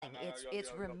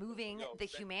it's removing the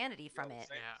humanity from it.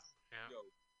 Yo,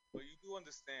 but you do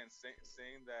understand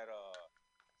saying that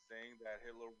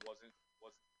Hitler was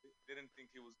didn't think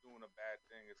he was doing a bad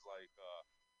thing. It's like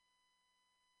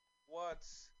what?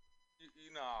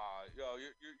 Nah, yo,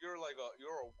 you're like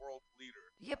you're a world leader.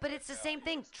 Yeah, but it's the same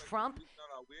thing. Trump.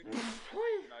 No, we expect,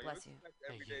 Bless you. you expect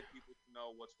everyday people to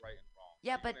know what's right and wrong.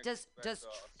 Yeah, You but can expect does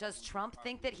someone who's Trump trying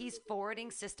think to that be he's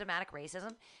forwarding systematic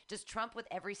racism? Does Trump, with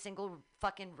every single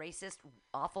fucking racist,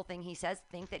 awful thing he says,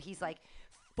 think that he's like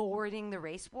forwarding the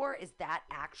race war? Is that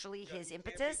actually his he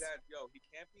impetus? Can't be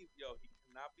that, he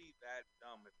cannot be that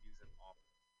dumb if he's in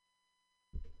office.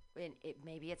 And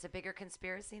maybe it's a bigger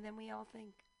conspiracy than we all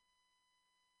think.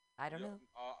 I don't know.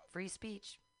 Free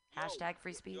speech. Hashtag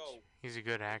free speech. He's a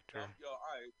good actor.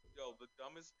 The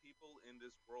dumbest people in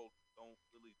this world don't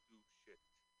really do shit.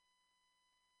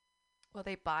 Well,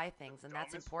 they buy things, and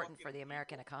that's important for the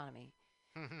American economy.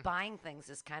 Buying things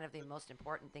is kind of the most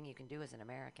important thing you can do as an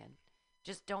American.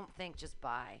 Just don't think, just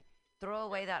buy. Throw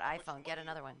away that iPhone, get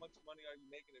another one. How much money are you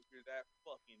making if you're that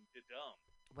fucking dumb?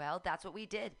 Well, that's what we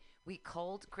did. We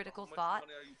cold critical How much thought.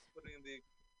 money are you putting in the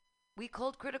We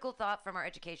cold critical thought from our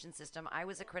education system. I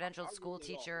was a credentialed school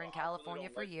teacher in California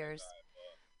for years.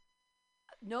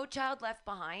 No Child Left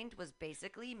Behind was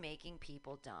basically making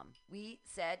people dumb. We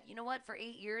said, you know what, for 8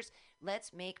 years,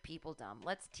 let's make people dumb.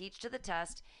 Let's teach to the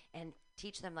test and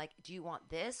teach them, like, do you want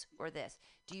this or this?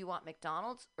 Do you want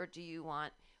McDonald's or do you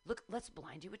want, look, let's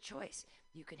blind you with choice.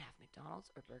 You can have McDonald's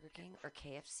or Burger King or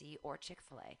KFC or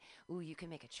Chick-fil-A. Ooh, you can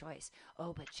make a choice.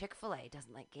 Oh, but Chick-fil-A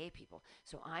doesn't like gay people,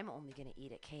 so I'm only going to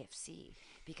eat at KFC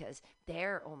because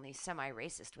they're only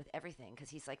semi-racist with everything because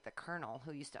he's like the colonel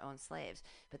who used to own slaves,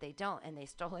 but they don't, and they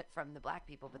stole it from the black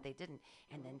people, but they didn't.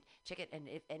 And then chicken, and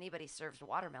if anybody serves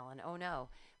watermelon, oh no.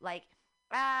 Like,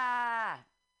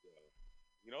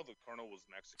 You know the colonel was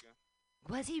Mexican?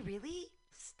 Was he really?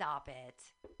 Stop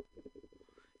it.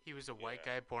 He was a white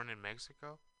guy born in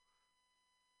Mexico?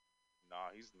 Nah,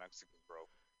 he's Mexican, bro.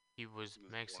 He was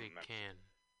Mexican.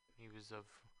 He was of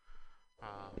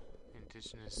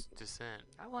indigenous descent.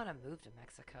 I want to move to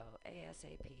Mexico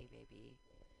ASAP, baby.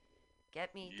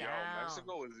 Get me down.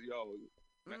 Mexico is yo.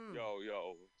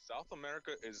 South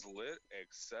America is lit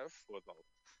except for the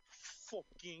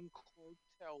fucking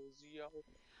cartels, yo.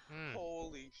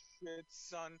 Holy shit,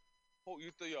 son.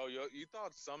 You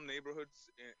thought some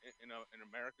neighborhoods in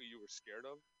America you were scared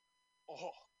of?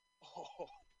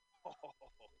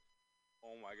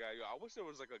 Oh my god, yo, I wish there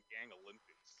was like a gang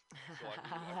Olympics. So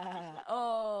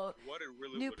oh, what it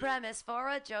really new premise for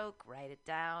a joke. Write it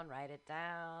down, write it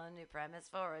down. New premise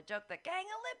for a joke. The gang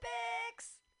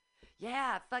Olympics.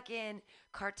 Yeah, fucking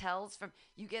cartels from,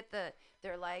 you get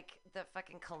they're like the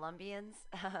fucking Colombians.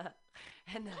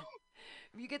 And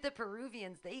you get the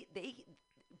Peruvians, they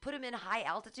put them in high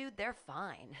altitude, they're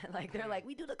fine. Like, they're like,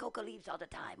 we do the coca leaves all the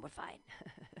time, we're fine.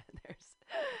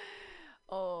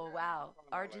 Oh, wow.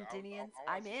 Argentinians,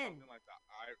 I'm in. Like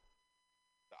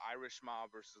the Irish mob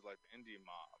versus like the Indian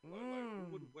mob. Like,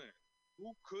 who would win?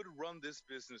 Who could run this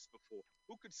business before?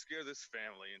 Who could scare this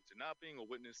family into not being a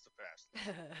witness to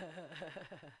fasting?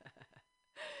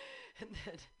 And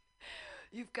then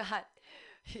you've got,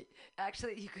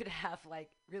 actually, you could have like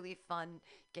really fun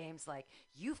games like,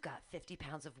 you've got 50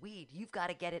 pounds of weed. You've got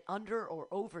to get it under or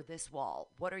over this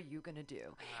wall. What are you going to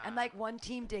do? And like one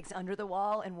team digs under the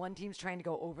wall and one team's trying to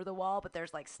go over the wall, but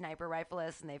there's like sniper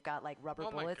rifleists and they've got like rubber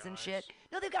bullets and shit.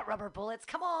 No, they've got rubber bullets.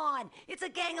 Come on. It's a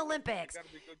gang Olympics.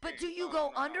 But do you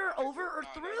go under, over, or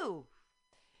through?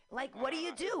 Like, what do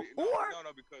you do? No,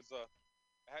 because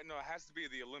it has to be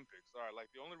the Olympics. All right, like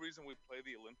the only reason we play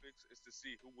the Olympics is to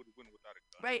see who would win without a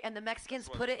gun. Right, and the Mexicans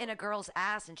put it in a girl's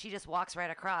ass, and she just walks right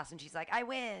across, and she's like, "I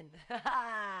win!"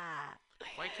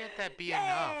 Why can't that be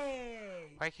enough?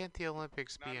 Why can't the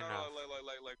Olympics be enough?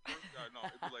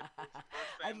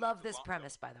 I love this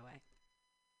premise, by the way.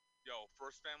 Yo,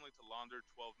 first family to launder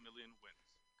 12 million wins.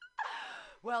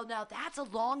 Well, now that's a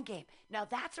long game. Now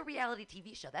that's a reality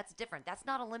TV show. That's different. That's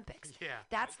not Olympics. Yeah.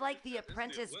 That's like The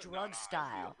Apprentice drug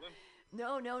style.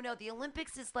 No. The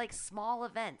Olympics is like small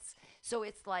events. So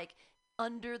it's like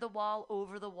under the wall,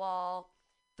 over the wall,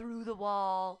 through the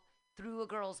wall, through a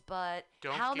girl's butt.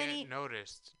 Don't get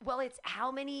noticed. Well, it's how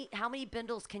many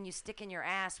bindles can you stick in your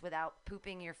ass without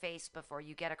pooping your face before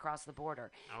you get across the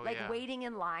border? Waiting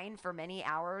in line for many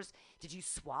hours. Did you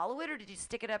swallow it or did you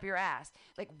stick it up your ass?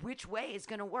 Like, which way is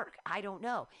going to work? I don't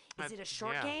know. Is it a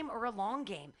short game or a long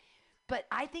game? But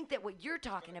I think that what you're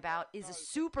talking about is a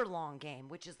super long game,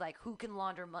 which is like who can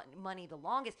launder money the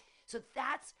longest. So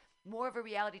that's more of a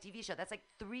reality TV show. That's like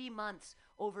 3 months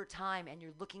over time, and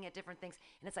you're looking at different things,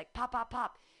 and it's like pop, pop,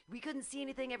 pop. We couldn't see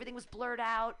anything. Everything was blurred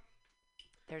out.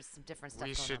 there's some different stuff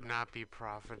We going should on. not be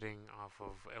profiting off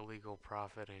of illegal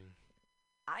profiting.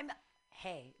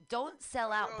 Hey, don't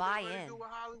sell out, buy in. Do with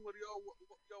Hollywood,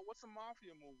 yo, what's a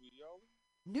mafia movie, yo?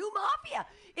 New Mafia.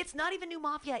 It's not even New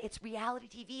Mafia. It's reality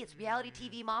TV. It's reality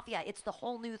TV Mafia. It's the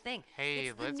whole new thing.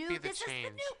 Hey, let's be the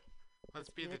change.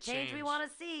 Let's be the change we want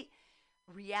to see.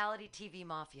 Reality TV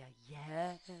Mafia.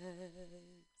 Yes.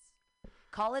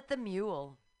 Call it the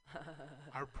Mule.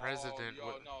 Our president.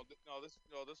 This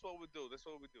is what we do. This is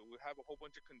what we do. We have a whole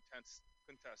bunch of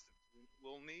contestants.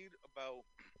 We'll need about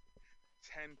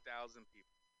 10,000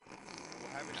 people.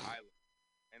 We'll have an island,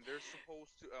 and they're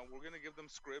supposed to. We're gonna give them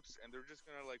scripts, and they're just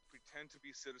gonna like pretend to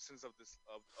be citizens of this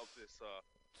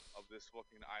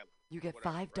fucking island. You get $5,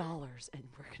 right? And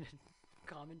we're gonna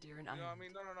commandeer an island. You know what I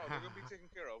mean? No. They're gonna be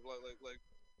taken care of.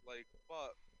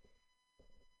 But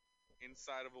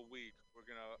inside of a week, we're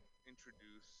gonna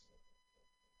introduce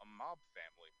a mob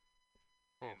family.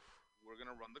 And we're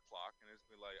gonna run the clock, and it's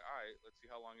gonna be like, all right, let's see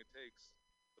how long it takes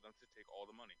for them to take all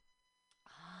the money.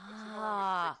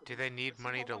 Do they need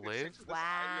money to live?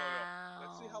 Wow.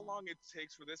 Let's see how long it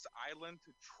takes for this island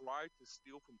to try to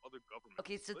steal from other governments.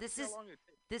 Okay, so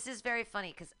this is very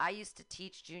funny because I used to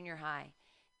teach junior high,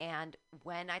 and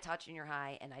when I taught junior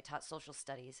high and I taught social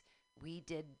studies, we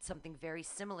did something very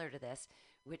similar to this,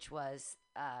 which was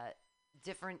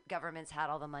different governments had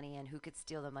all the money and who could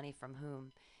steal the money from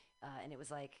whom. And it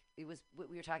was what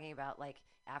we were talking about, like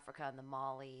Africa and the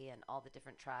Mali and all the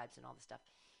different tribes and all the stuff.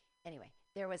 Anyway,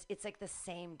 it's like the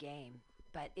same game,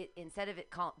 but instead of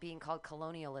it being called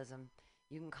colonialism,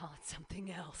 you can call it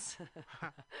something else.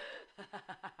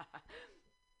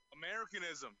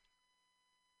 Americanism.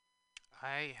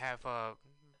 I have a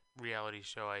reality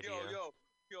show idea. Yo,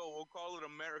 we'll call it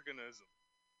Americanism.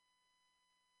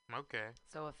 Okay.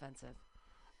 So offensive.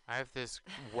 I have this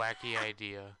wacky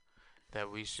idea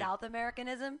that we should... South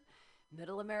Americanism?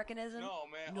 Middle Americanism? No,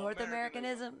 man. North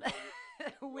Americanism?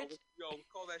 We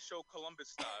call that show Columbus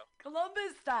Style.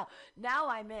 Columbus Style. Now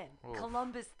I'm in. Oof.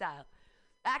 Columbus Style.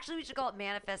 Actually, we should call it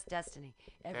Manifest Destiny.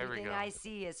 Everything I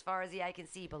see, as far as the eye can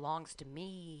see, belongs to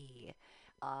me.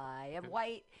 I am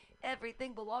white.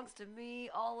 Everything belongs to me.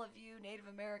 All of you Native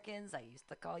Americans, I used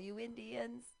to call you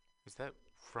Indians. Is that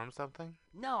from something?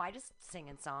 No, I just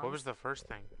singing songs. What was the first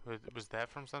thing? Was that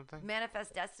from something?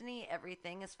 Manifest Destiny,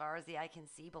 everything as far as the eye can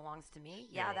see belongs to me.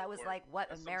 Yeah, that was like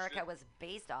what America was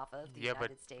based off of, the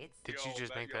United States. Did you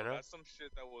just make that up? That's some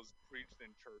shit that was preached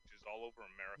in churches all over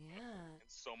America. Yeah. And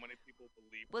so many people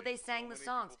believe Well, they sang the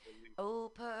songs.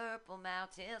 Oh, purple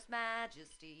mountains,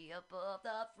 majesty above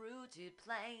the fruited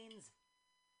plains.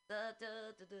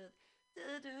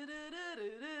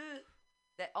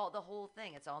 The whole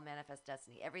thing, it's all Manifest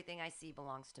Destiny. Everything I see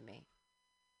belongs to me.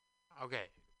 Okay.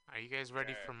 Are you guys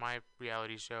ready for my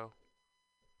reality show?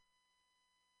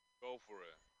 Go for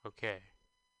it. Okay.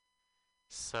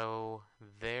 So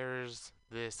there's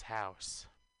this house.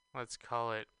 Let's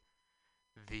call it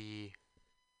the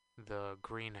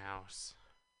greenhouse.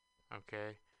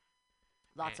 Okay?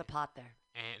 Lots of pot there.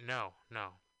 And no.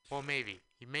 Well, maybe,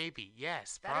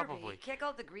 yes, Better probably. Be. Kick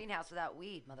out the greenhouse without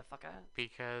weed, motherfucker.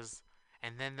 Because,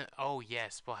 and then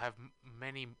yes, we'll have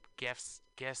many guest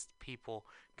people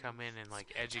come in and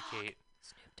like educate.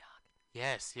 Snoop Dogg.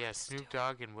 Yes, Snoop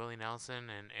Dogg and Willie Nelson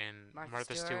and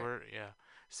Martha Stewart. Yeah.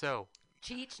 So.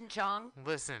 Cheech and Chong.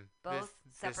 Listen. Both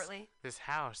separately. This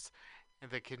house,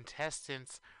 the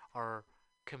contestants are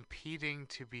competing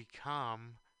to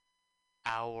become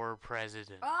our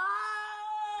president. Oh!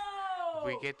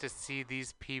 We get to see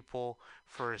these people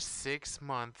for 6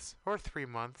 months or 3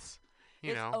 months.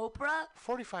 You know, Oprah.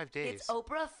 45 days. It's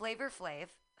Oprah, Flavor Flav.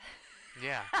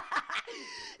 Yeah.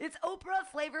 It's Oprah,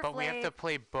 Flavor Flav. But we have to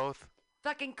play both.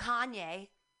 Fucking Kanye.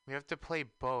 We have to play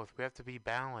both. We have to be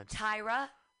balanced. Tyra.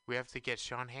 We have to get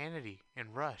Sean Hannity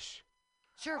and Rush.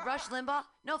 Sure, Rush Limbaugh.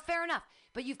 No, fair enough.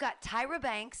 But you've got Tyra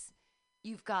Banks.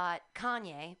 You've got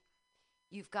Kanye.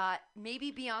 You've got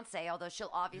maybe Beyonce, although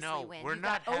she'll obviously win. No, we're You've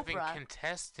not got having Oprah.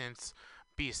 Contestants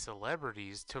be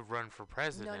celebrities to run for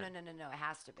president. No. It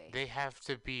has to be. They have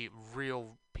to be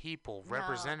real people,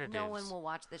 representatives. No one will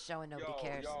watch this show and nobody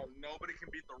cares. Nobody can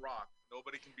beat The Rock.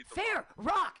 Nobody can beat The Rock. Fair.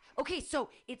 Rock. Okay, so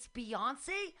it's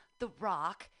Beyonce, The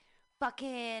Rock,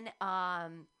 fucking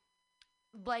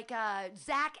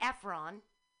Zac Efron,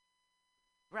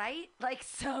 right? Like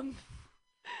some.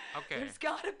 Okay. There's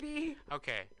gotta be.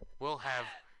 Okay, we'll have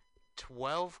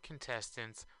 12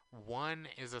 contestants. One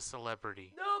is a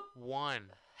celebrity. Nope.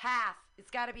 One. Half. It's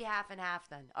gotta be half and half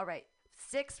then. All right.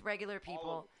 6 regular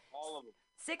people. All of them.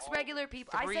 6 regular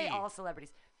people. I say all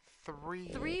celebrities.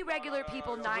 3 regular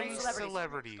people, 9 celebrities.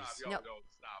 Celebrities. Stop.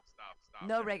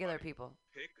 No regular people.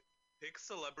 Pick Pick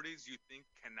celebrities you think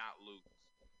cannot lose.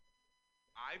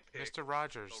 I picked Mr.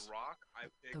 Rogers. The Rock. I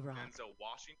picked The Rock. Denzel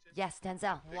Washington. Yes,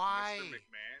 Denzel. Why? Mr.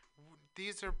 McMahon.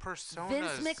 These are personas.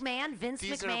 Vince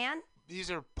McMahon.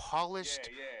 These are polished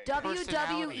WWE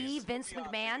personalities. Vince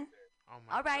McMahon. Oh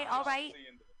my All right, gosh. all right.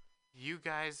 You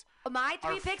guys My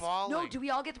three are picks? falling. No, do we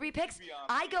all get 3 picks?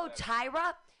 I go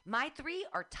Tyra. My 3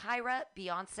 are Tyra,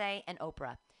 Beyonce, and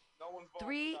Oprah. No one's voting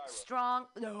 3 Tyra. strong.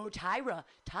 No, Tyra.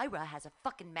 Tyra has a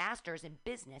fucking master's in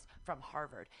business from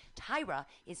Harvard. Tyra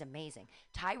is amazing.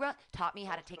 Tyra taught me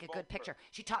how to take a good picture.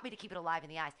 She taught me to keep it alive in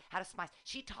the eyes, how to smile.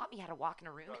 She taught me how to walk in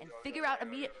a room and figure out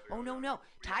immediate. Oh no.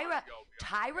 Tyra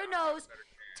knows.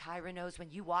 Tyra knows when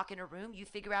you walk in a room, you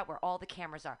figure out where all the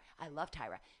cameras are. I love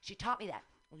Tyra. She taught me that.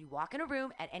 When you walk in a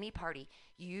room at any party,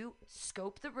 you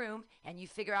scope the room and you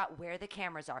figure out where the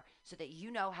cameras are so that you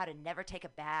know how to never take a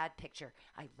bad picture.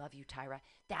 I love you, Tyra.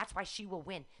 That's why she will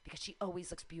win, because she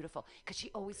always looks beautiful, because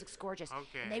she always looks gorgeous.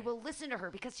 Okay. And they will listen to her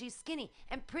because she's skinny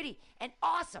and pretty and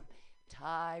awesome.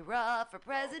 Tyra for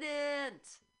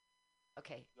president.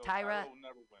 Okay, Tyra, will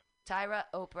never win. Tyra,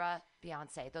 Oprah,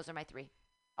 Beyonce. Those are my 3.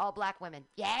 All black women.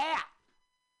 Yeah.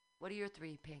 What are your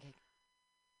 3, Pancake?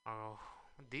 Oh,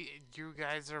 you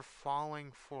guys are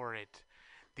falling for it.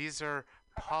 These are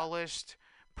polished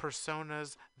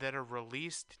personas that are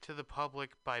released to the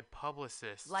public by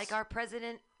publicists. Like our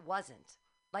president wasn't.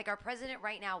 Like our president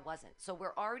right now wasn't. So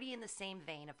we're already in the same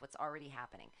vein of what's already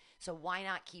happening. So why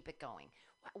not keep it going?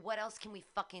 What else can we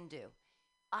fucking do?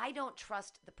 I don't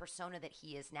trust the persona that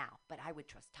he is now, but I would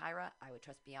trust Tyra, I would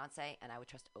trust Beyonce, and I would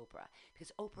trust Oprah,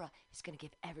 because Oprah is going to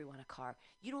give everyone a car.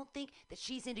 You don't think that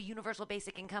she's into universal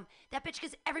basic income? That bitch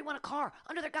gives everyone a car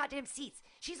under their goddamn seats.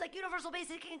 She's like universal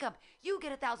basic income. You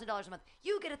get $1,000 a month.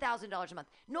 You get $1,000 a month.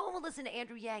 No one will listen to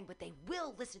Andrew Yang, but they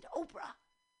will listen to Oprah.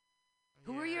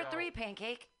 Who are your 3,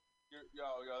 Pancake? Yo,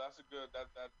 that's a good.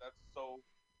 That's so.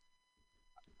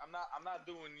 I'm not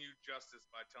doing you justice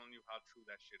by telling you how true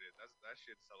that shit is. That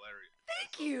shit's hilarious.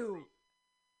 Thank you.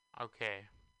 Okay.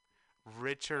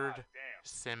 Richard God damn.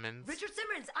 Simmons. Richard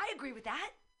Simmons. I agree with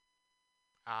that.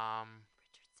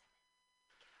 Richard Simmons.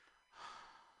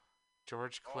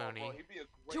 George Clooney. Well, he'd be a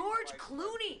great George vice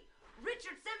Clooney.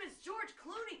 Richard Simmons, George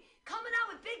Clooney, coming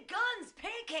out with big guns.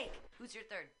 Pancake. Who's your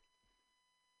 3rd?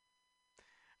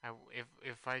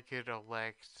 If I could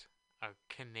elect a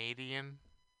Canadian,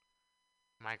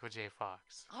 Michael J.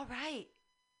 Fox. All right.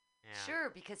 Yeah. Sure,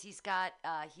 because he's got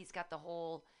the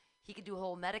whole, he could do a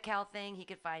whole Medi-Cal thing. He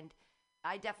could find,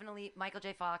 Michael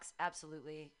J. Fox,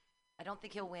 absolutely. I don't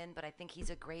think he'll win, but I think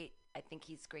he's great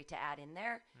to add in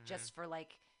there, just for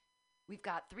we've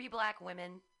got 3 black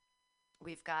women.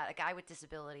 We've got a guy with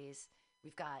disabilities.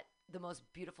 We've got the most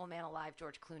beautiful man alive,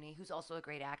 George Clooney, who's also a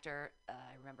great actor.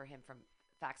 I remember him from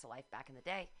Facts of Life back in the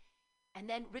day. And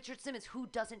then Richard Simmons. Who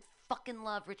doesn't fucking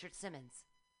love Richard Simmons?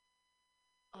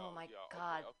 Oh my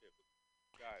God. Okay, but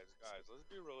guys, let's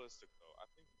be realistic though. I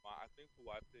think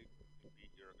who I picked to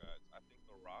beat your guys. I think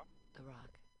The Rock. The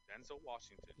Rock. Denzel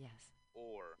Washington. Yes.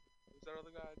 Or who's that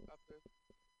other guy out there?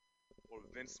 Or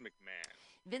Vince McMahon.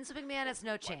 Vince McMahon has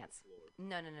no chance.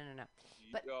 No.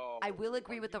 But Yo, I will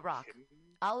agree with are The you Rock. kidding me?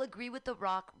 I'll agree with The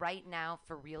Rock right now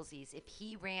for realsies. If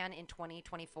he ran in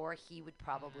 2024, he would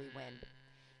probably win.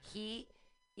 He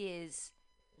is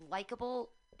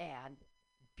likable and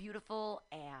beautiful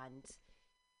and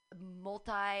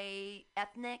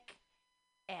multi-ethnic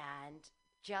and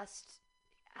just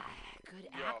good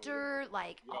actor,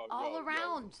 all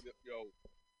around.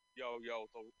 Yo.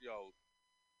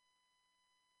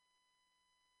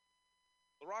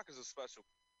 The Rock is a special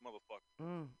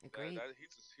motherfucker. Agreed.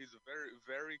 He's a very,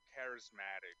 very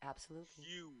charismatic, Absolutely.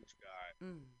 huge guy.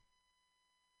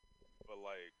 But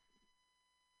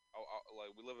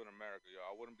we live in America, yo.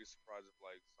 I wouldn't be surprised if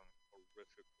some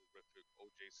horrific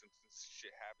O.J. Simpson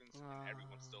shit happens, and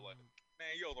everyone's still like,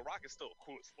 man, yo, The Rock is still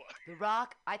cool as fuck. The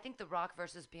Rock. I think The Rock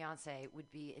versus Beyonce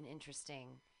would be an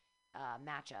interesting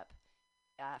matchup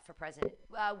for president.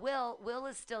 Will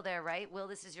is still there, right? Will,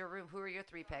 this is your room. Who are your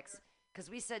 3 picks? Because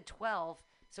we said 12,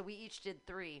 so we each did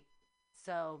 3.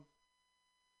 So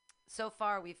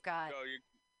far we've got. Yo,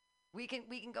 we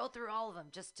can go through all of them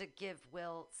just to give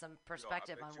Will some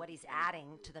perspective on what he's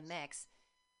adding to the mix.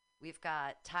 We've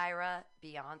got Tyra,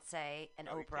 Beyonce, and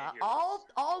Oprah.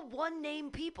 All one name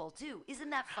people too.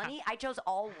 Isn't that funny? I chose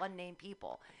all one name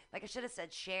people. I should have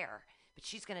said Cher, but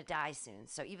she's gonna die soon.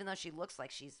 So even though she looks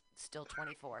like she's still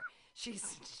 24,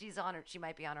 she's on her. She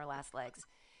might be on her last legs.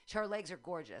 Her legs are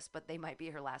gorgeous, but they might be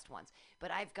her last ones.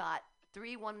 But I've got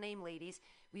 3 one name ladies.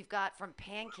 We've got from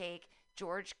Pancake,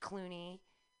 George Clooney,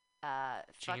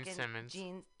 Gene Simmons.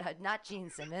 Not Gene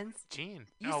Simmons. Gene.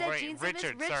 You said Gene Simmons?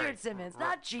 Richard Simmons,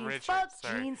 not Gene. Richard, Fuck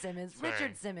sorry. Gene Simmons. Sorry.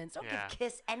 Richard Simmons. Don't Yeah. give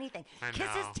Kiss anything. I Kiss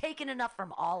has know. taken enough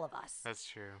from all of us. That's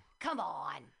true. Come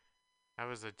on. That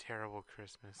was a terrible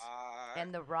Christmas.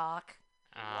 And The Rock.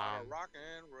 Rock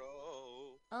and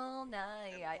roll. All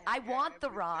night. I want The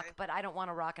Rock, but I don't want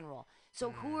to rock and roll.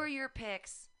 So who are your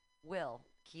picks, Will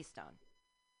Keystone?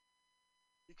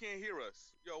 You can't hear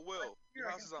us. Yo, Will, your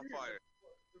house is on fire.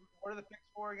 What are the picks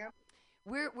for again?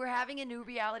 We're having a new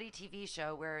reality TV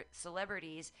show where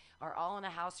celebrities are all in a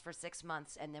house for 6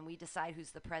 months, and then we decide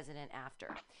who's the president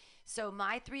after. So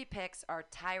my 3 picks are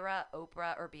Tyra,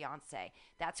 Oprah, or Beyonce.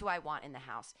 That's who I want in the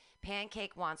house.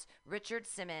 Pancake wants Richard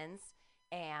Simmons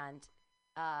and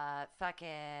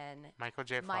fucking Michael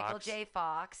J. Fox. Michael J.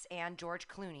 Fox and George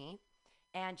Clooney.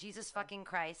 And Jesus fucking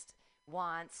Christ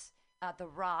wants The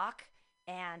Rock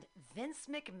and Vince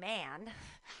McMahon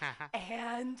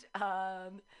and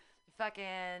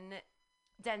fucking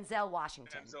Denzel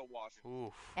Washington.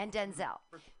 Oof. And Denzel.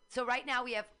 So right now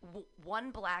we have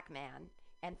 1 black man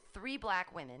and 3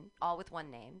 black women, all with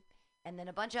one name, and then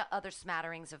a bunch of other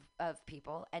smatterings of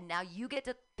people. And now you get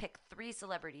to pick 3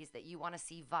 celebrities that you want to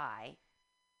see vie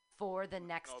for the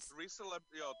next. No, 3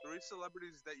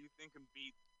 celebrities that you think can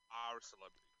beat our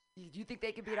celebrities. You think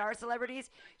they can beat our celebrities?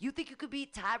 You think you could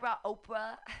beat Tyra,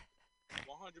 Oprah? 100%.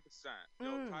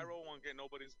 Yo, Tyra won't get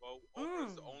nobody's vote.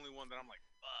 Oprah's the only one that I'm like,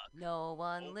 fuck. No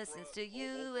one listens to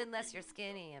you unless you're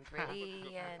skinny and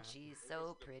pretty, and she's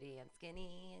so pretty and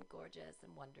skinny and gorgeous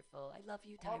and wonderful. I love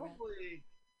you, Tyra. Probably.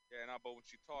 Yeah, no, but when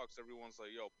she talks, everyone's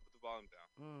like, yo, put the volume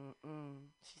down.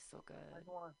 She's so good. I'd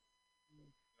want. You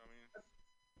know what I mean?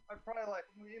 I'd probably like,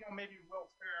 maybe Will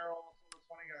Ferrell. Some of the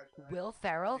funny guys. Right? Will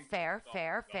Ferrell, fair.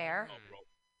 No, bro.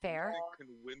 Fair. He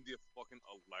can win the fucking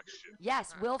election.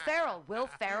 Yes, Will Ferrell. Will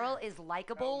Ferrell is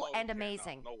likable and no,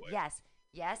 amazing. no way.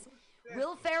 Yes.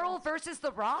 Will Ferrell versus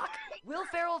The Rock? Will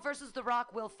Ferrell versus The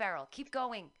Rock, Will Ferrell. Keep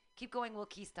going, Will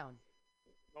Keystone.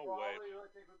 No way. Probably who I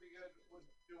think would be good would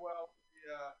do well.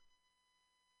 Yeah.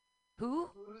 Who?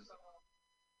 Who's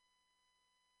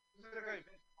the guy?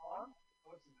 Vince Vaughn?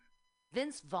 What's his name?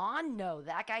 Vince Vaughn? No,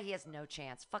 that guy, he has no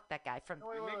chance. Fuck that guy.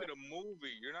 You're making a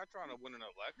movie. You're not trying to win an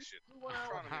election. You're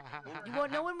trying to make a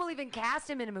movie. No one will even cast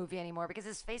him in a movie anymore because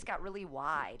his face got really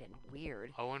wide and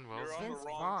weird. Owen Wilson. You're on Vince the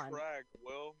wrong Vaughn. track,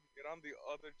 Will. Get on the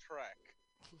other track.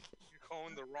 You're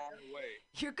going the wrong way.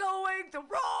 You're going the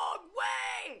wrong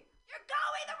way! You're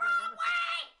going the wrong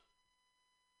way!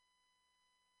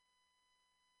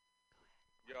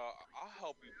 Yo, I'll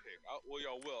help you pick.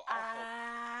 Will, I'll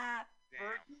help you.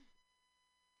 Damn.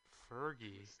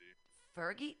 Fergie. Let's see.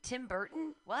 Fergie? Tim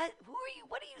Burton? What? Who are you?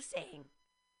 What are you saying?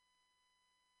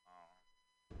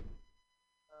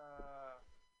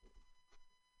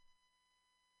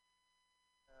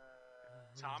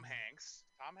 Tom Hanks.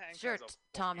 Tom Hanks Sure, has a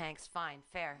Tom Hanks. Fine,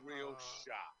 fair. real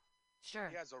shot. Sure.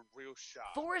 He has a real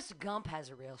shot. Forrest Gump has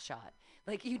a real shot.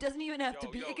 Like, he doesn't even have to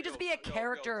be. It could just be a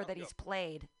character that he's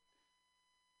played.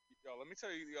 Yo, let me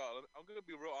tell you, I'm gonna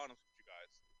be real honest with you guys.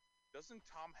 Doesn't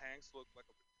Tom Hanks look like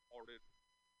a retarded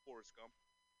Forrest Gump?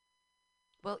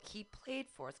 Well, he played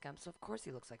Forrest Gump, so of course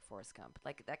he looks like Forrest Gump.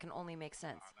 Like, that can only make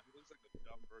sense. He looks like the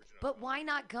dumb version of But him. why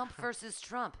not Gump versus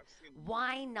Trump? I've seen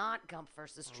Why not Gump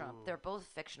versus Trump? Ooh. They're both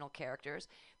fictional characters.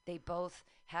 They both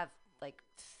have, like,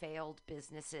 failed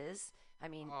businesses. I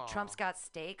mean, Aw. Trump's got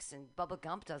steaks and Bubba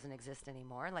Gump doesn't exist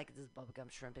anymore. Like, does Bubba Gump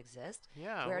Shrimp exist?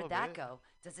 Yeah, a Where'd little that bit. go?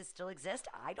 Does it still exist?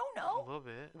 I don't A know. little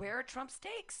bit. Where are Trump's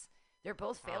steaks? They're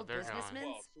both failed they're gone. businessmen.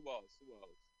 Who else?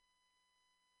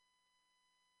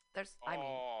 There's, I mean,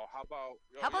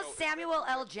 How about Samuel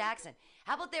L. Jackson?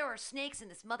 How about there are snakes in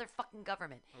this motherfucking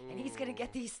government, and he's gonna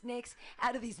get Ooh. these snakes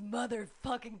out of these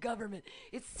motherfucking government?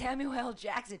 It's Samuel L.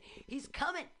 Jackson. He's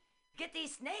coming. Get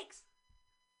these snakes.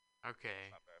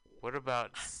 Okay. What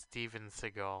about Steven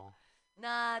Seagal?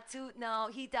 No,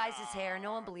 he dyes his hair.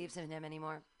 No one believes in him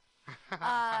anymore.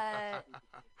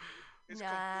 It's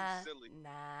Nah. completely silly.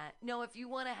 No, if you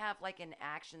want to have like an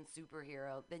action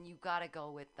superhero, then you gotta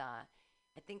go with.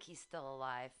 I think he's still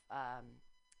alive.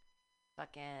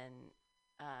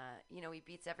 He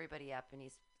beats everybody up, and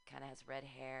he's kind of has red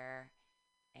hair,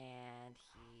 and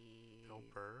he. Bill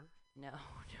Burr? No.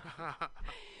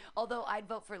 Although I'd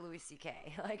vote for Louis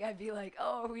C.K. Like, I'd be like,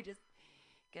 oh, are we just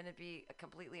gonna be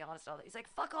completely honest all that? He's like,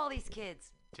 fuck all these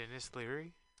kids. Dennis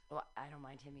Leary? Well, I don't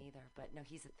mind him either, but no,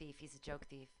 he's a thief. He's a joke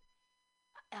thief.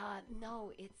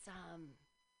 No, it's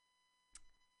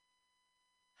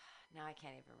now I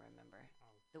can't even remember.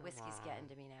 The come whiskey's on. getting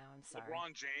to me now. I'm sorry.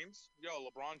 LeBron James.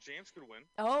 LeBron James could win.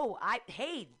 Oh,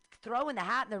 throw in the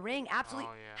hat in the ring.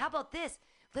 Absolutely. Oh, yeah. How about this?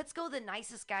 Let's go the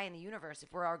nicest guy in the universe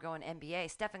if we're all going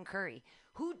NBA, Stephen Curry.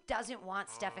 Who doesn't want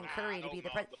Stephen Curry to be the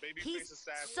president? He's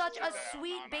such a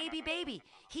sweet baby.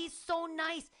 He's so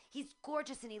nice. He's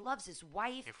gorgeous and he loves his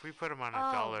wife. If we put him on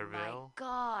a dollar bill. Oh my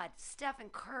God, Stephen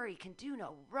Curry can do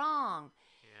no wrong.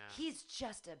 Yeah. He's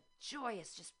just a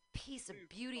joyous, just piece of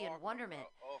beauty and wonderment.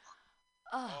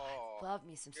 I love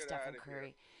me some Stephen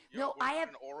Curry. No, I have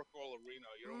an Oracle Arena.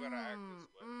 You don't gotta act this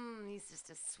way. He's just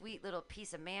a sweet little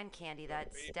piece of man candy.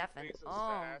 That Stephen.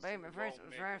 Baby,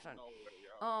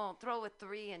 throw a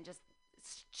 3 and just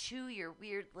chew your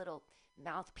weird little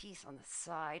mouthpiece on the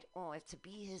side. Oh, if to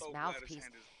be his mouthpiece,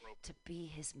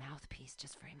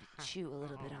 just for him to chew a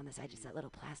little bit on the side, just that little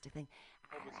plastic thing.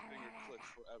 Hope his finger clicks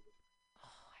forever.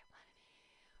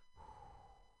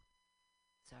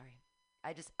 Sorry.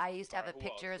 I used to have a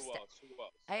picture of who else?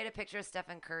 I had a picture of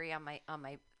Stephen Curry on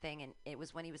my thing, and it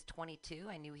was when he was 22.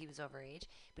 I knew he was overage,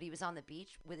 but he was on the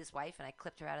beach with his wife, and I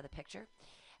clipped her out of the picture.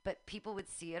 But people would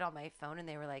see it on my phone, and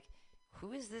they were like,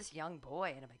 "Who is this young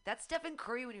boy?" And I'm like, "That's Stephen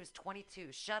Curry when he was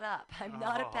 22. Shut up. I'm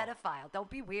not a pedophile. Don't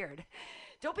be weird.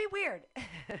 Don't be weird."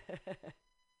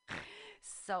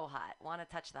 So hot. Want to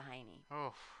touch the hiney?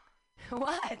 Oh.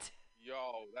 What?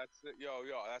 Yo, that's it. Yo,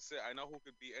 that's it. I know who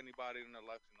could beat anybody in an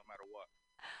election, no matter what.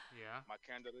 Yeah. My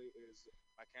candidate is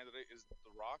The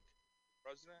Rock,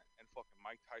 president, and fucking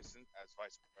Mike Tyson as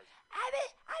vice president. I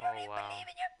don't even believe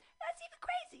in you. That's even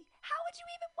crazy.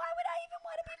 Why would I even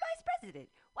want to be vice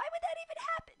president? Why would that even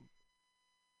happen?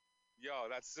 Yo,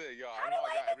 that's it. Yo, How I know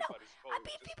do I got everybody's vote. I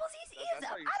beat people's ears that's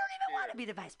up. how I you don't even want to scared. be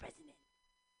the vice president.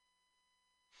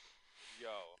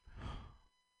 Yo,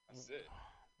 that's it.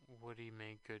 Would he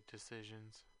make good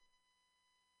decisions?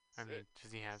 I That's mean, it.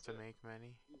 does he have That's to it. make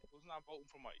many? Who's not voting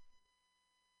for Mike?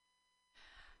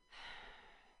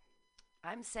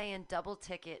 I'm saying double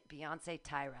ticket Beyonce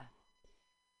Tyra.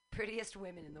 Prettiest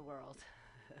women in the world.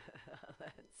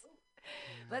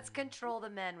 Let's control the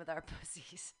men with our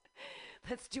pussies.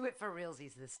 Let's do it for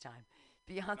realsies this time.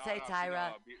 Beyonce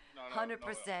Tyra,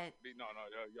 100%.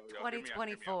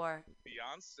 2024.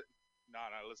 Beyonce.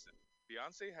 Listen.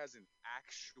 Beyonce has an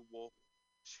actual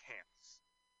chance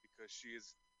because she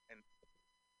is an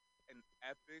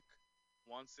epic,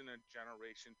 once in a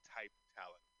generation type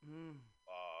talent.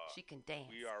 She can dance.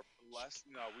 We are blessed.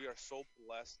 We are so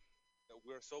blessed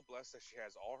that she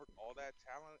has all that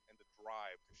talent and the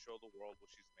drive to show the world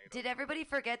what she's made of. Did everybody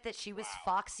forget that she was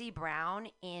Foxy Brown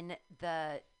in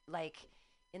the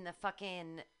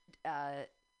fucking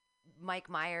Mike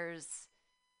Myers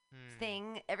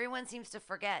thing? Everyone seems to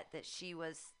forget that she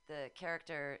was the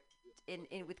character in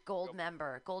with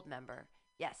Goldmember.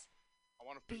 Yes.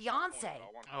 Beyonce.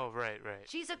 Oh, right.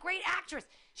 She's a great actress.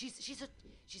 She's an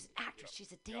actress.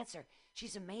 She's a dancer.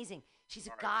 She's amazing. She's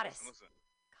a goddess. Listen. God bless her.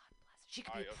 She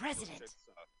could be president.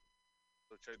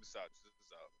 So check this out.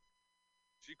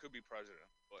 She could be president,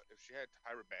 but if she had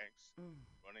Tyra Banks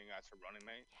running as her running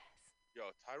mate,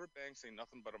 Tyra Banks ain't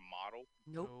nothing but a model.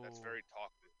 Nope. That's very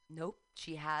talkative. Nope.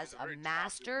 She has a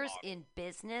master's in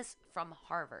business from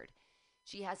Harvard.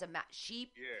 She has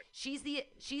she's the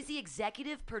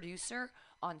executive producer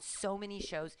on so many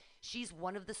shows. She's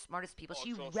one of the smartest people.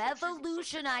 She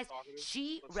revolutionized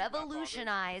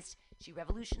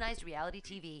reality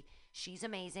TV. She's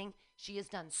amazing. She has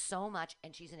done so much,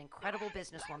 and she's an incredible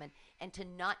businesswoman. And to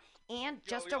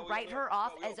write her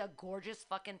off as a gorgeous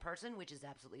fucking person, which is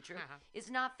absolutely true, is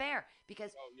not fair.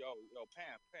 Because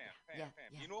Pam.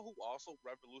 You know who also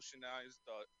revolutionized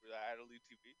reality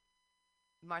TV?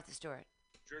 Martha Stewart.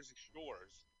 Jersey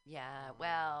Shores. Yeah,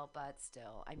 well, but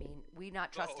still, I mean, we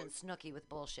not trusting Snooki with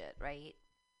bullshit, right?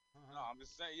 No, I'm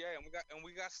just saying, and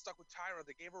we got stuck with Tyra.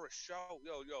 They gave her a show.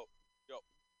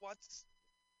 What?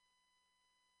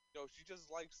 She just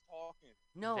likes talking.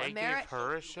 No, they gave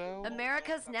her a show.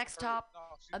 America's Next Top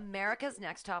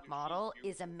Model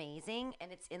is amazing,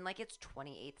 and it's in its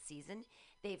 28th season.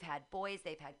 They've had boys,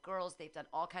 they've had girls, they've done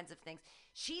all kinds of things.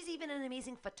 She's even an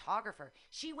amazing photographer.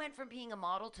 She went from being a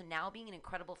model to now being an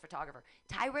incredible photographer.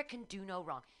 Tyra can do no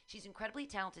wrong. She's incredibly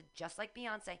talented, just like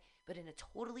Beyonce, but in a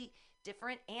totally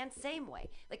different and same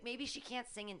way. Like, maybe she can't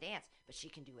sing and dance, but she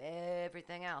can do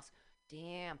everything else.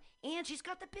 Damn. And she's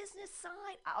got the business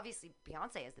side. Obviously,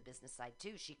 Beyonce has the business side,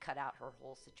 too. She cut out her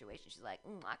whole situation. She's like,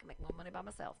 I can make more money by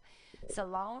myself.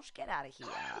 Solange, get out of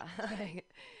here.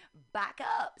 Back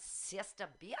up, sister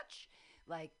bitch.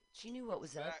 Like, she knew what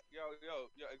was up.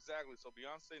 Exactly. So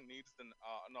Beyonce needs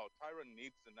Tyra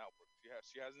needs the network.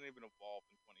 She hasn't even evolved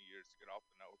in 20 years to get off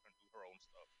the network and do her own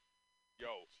stuff.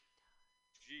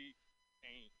 She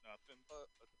ain't nothing but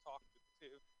a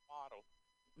talkative model.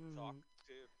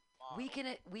 Talkative model.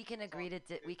 We can agree to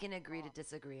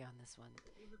disagree on this one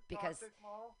Who's a because toxic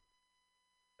model?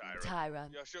 Tyra.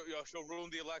 She'll ruin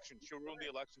the election. She'll ruin the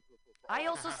election for I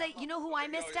also say, you know who I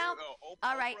missed out?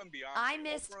 All right, I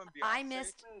missed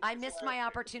my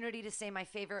opportunity to say my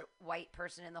favorite white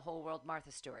person in the whole world,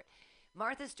 Martha Stewart.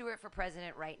 Martha Stewart for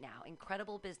president right now.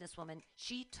 Incredible businesswoman.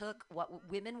 She took what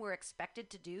women were expected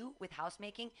to do with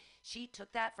housemaking. She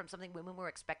took that from something women were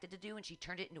expected to do and she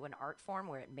turned it into an art form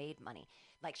where it made money.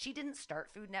 Like, she didn't start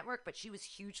Food Network, but she was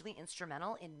hugely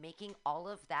instrumental in making all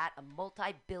of that a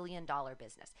multi-billion-dollar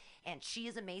business. And she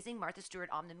is amazing. Martha Stewart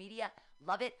on the media.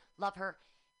 Love it. Love her.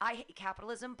 I hate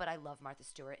capitalism, but I love Martha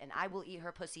Stewart, and I will eat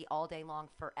her pussy all day long,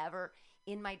 forever,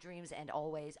 in my dreams and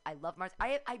always. I love Martha.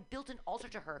 I built an altar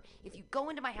to her. If you go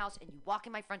into my house and you walk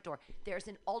in my front door, there's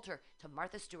an altar to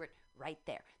Martha Stewart right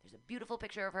there. There's a beautiful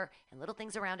picture of her and little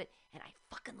things around it, and I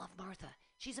fucking love Martha.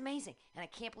 She's amazing, and I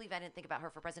can't believe I didn't think about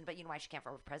her for president, but you know why she can't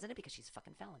for president? Because she's a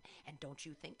fucking felon. And don't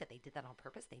you think that they did that on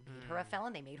purpose? They made her a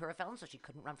felon. They made her a felon so she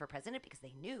couldn't run for president because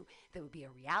they knew there would be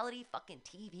a reality fucking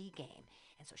TV game.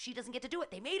 And so she doesn't get to do it.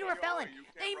 They made her a felon.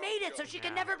 They made it so she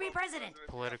can never be president.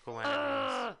 Political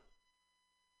enemies.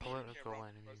 Political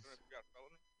enemies.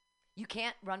 You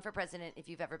can't run for president if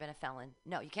you've ever been a felon.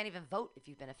 No, you can't even vote if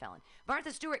you've been a felon.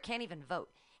 Martha Stewart can't even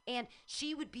vote. And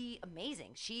she would be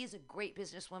amazing. She is a great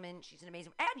businesswoman. She's an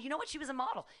amazing. And you know what? She was a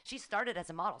model. She started as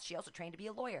a model. She also trained to be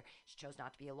a lawyer. She chose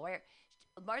not to be a lawyer.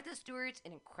 Martha Stewart's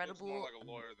an incredible. Looks more like a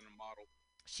lawyer than a model.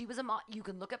 She was you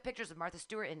can look up pictures of Martha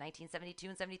Stewart in 1972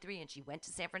 and 73, and she went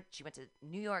to She went to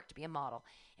New York to be a model,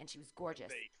 and she was gorgeous.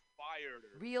 They fired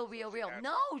her. Real.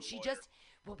 No, she just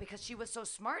because she was so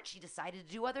smart, she decided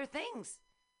to do other things.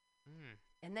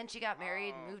 And then she got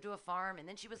married and moved to a farm, and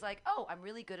then she was like, "Oh, I'm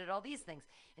really good at all these things."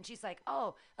 And she's like,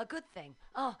 "Oh, a good thing.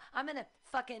 Oh, I'm gonna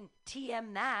fucking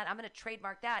TM that. I'm gonna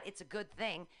trademark that. It's a good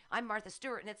thing. I'm Martha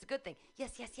Stewart, and it's a good thing.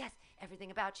 Yes. Everything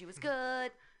about you is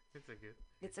good."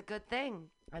 It's a good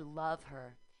thing. I love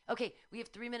her. Okay, we have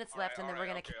 3 minutes left, and then we're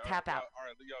going to tap out. All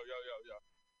right, yo.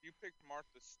 You picked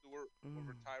Martha Stewart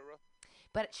over Tyra?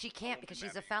 But she can't because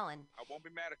she's a felon. I won't be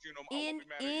mad at you no more.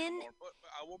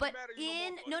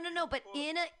 But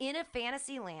in a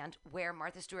fantasy land where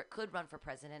Martha Stewart could run for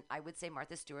president, I would say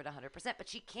Martha Stewart 100%. But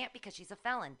she can't because she's a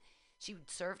felon. She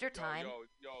served her time.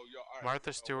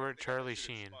 Martha Stewart, Charlie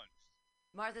Sheen.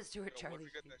 Martha Stewart, Charlie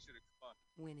Sheen.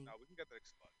 Winning. No, we can get that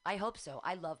expunged. I hope so.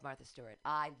 I love Martha Stewart.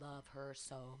 I love her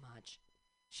so much.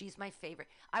 She's my favorite.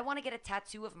 I want to get a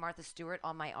tattoo of Martha Stewart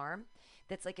on my arm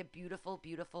that's like a beautiful,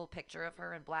 beautiful picture of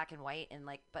her in black and white, and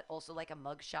but also like a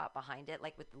mugshot behind it,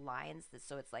 like with the lines,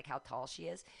 so it's like how tall she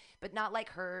is, but not like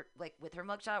her, like with her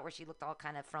mugshot where she looked all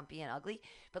kind of frumpy and ugly,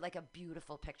 but like a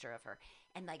beautiful picture of her.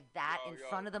 And like that in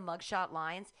front of the mugshot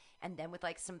lines, and then with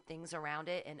like some things around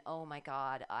it, and oh my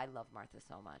God, I love Martha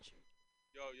so much.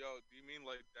 Yo, do you mean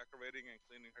like decorating and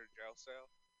cleaning her jail cell?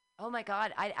 Oh my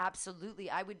God,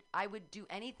 I would do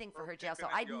anything for her jail cell.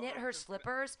 I'd knit her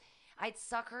slippers, I'd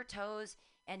suck her toes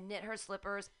and knit her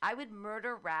slippers. I would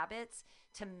murder rabbits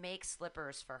to make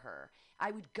slippers for her.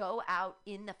 I would go out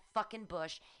in the fucking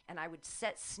bush and I would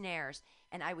set snares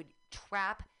and I would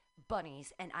trap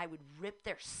bunnies and I would rip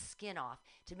their skin off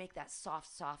to make that soft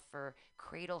fur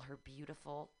cradle her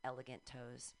beautiful, elegant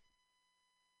toes.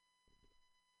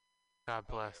 God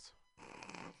bless.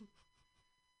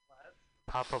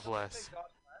 Papa bless.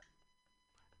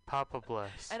 Papa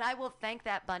bless. And I will thank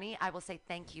that bunny. I will say,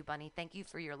 thank you, bunny. Thank you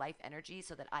for your life energy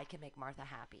so that I can make Martha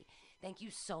happy. Thank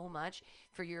you so much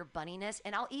for your bunniness.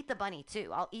 And I'll eat the bunny, too.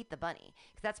 I'll eat the bunny.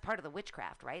 Because that's part of the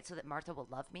witchcraft, right? So that Martha will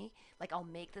love me. Like, I'll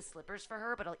make the slippers for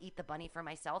her, but I'll eat the bunny for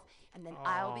myself. And then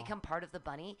I'll become part of the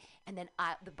bunny. And then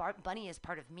the bunny is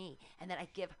part of me. And then I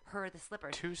give her the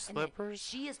slippers. Two slippers?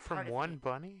 She is from part of one me.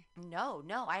 Bunny? No.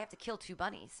 I have to kill two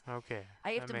bunnies. Okay.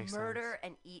 I have to murder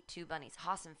and eat two bunnies.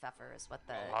 Hassenpfeffer is what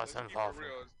the...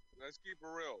 Hassenpfeffer. Let's keep it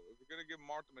real. If you're gonna give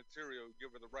Martha material, give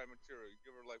her the right material. You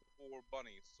give her like 4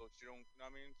 bunnies, so she don't. You know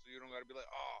what I mean? So you don't gotta be like,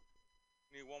 oh,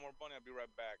 need one more bunny. I'll be right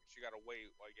back. She gotta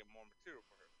wait while I get more material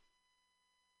for her.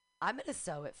 I'm gonna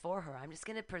sew it for her. I'm just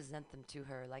gonna present them to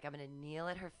her. Like, I'm gonna kneel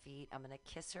at her feet. I'm gonna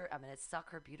kiss her. I'm gonna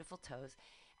suck her beautiful toes,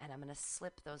 and I'm gonna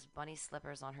slip those bunny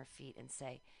slippers on her feet and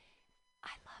say,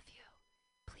 "I love you.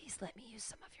 Please let me use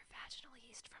some of your vaginal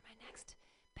yeast for my next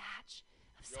batch."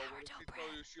 What if she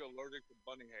told you she's allergic to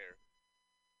bunny hair?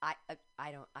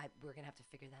 We're gonna have to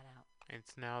figure that out.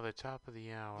 It's now the top of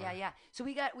the hour. Yeah. So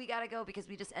we gotta go because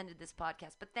we just ended this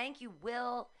podcast. But thank you,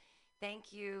 Will.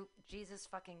 Thank you, Jesus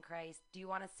fucking Christ. Do you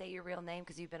want to say your real name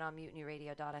because you've been on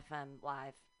MutinyRadio.fm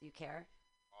live? Do you care?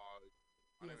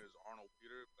 My name is Arnold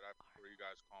Peter, but I prefer you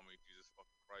guys call me Jesus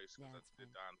fucking Christ because I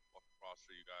did die on the fucking cross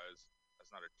for you guys. That's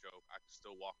That's not a joke. I can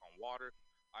still walk on water.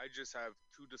 I just have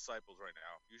 2 disciples right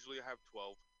now. Usually I have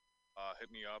 12.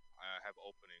 Hit me up. I have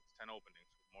openings, 10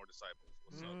 openings with more disciples.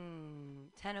 What's up?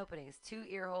 10 openings, 2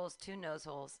 ear holes, 2 nose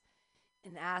holes,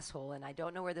 an asshole, and I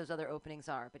don't know where those other openings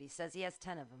are, but he says he has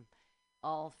 10 of them,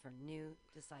 all for new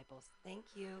disciples.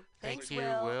 Thank you. Thank Thanks, you,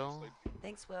 Will.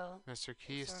 Thanks, Will. Mr.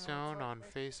 Keystone on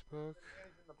Facebook.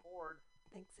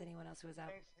 Thanks, anyone else who was out.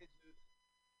 Thanks, Jesus.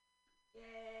 Yay!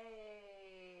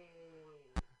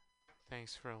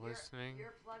 Thanks for listening.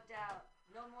 You're plugged out.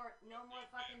 No more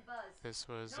fucking buzz. This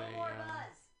was no a more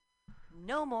buzz.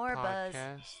 No more buzz.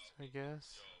 podcast, I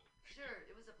guess. Sure,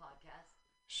 it was a podcast.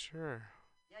 Sure.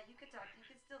 Yeah, you could talk. You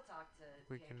could still talk to.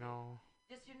 We KK. can all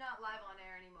Just you're not live on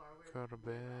air anymore. go to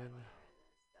bed.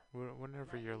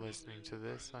 Whenever you're listening to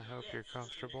this, I hope you're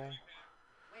comfortable.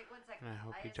 Wait 1 second. And I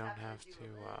hope you don't have to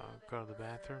go to the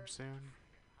bathroom soon.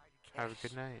 Have a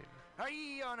good night. Are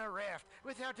ye on a raft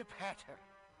without a paddle?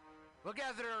 Well,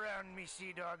 gather around me,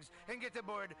 sea dogs, and get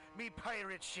aboard me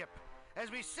pirate ship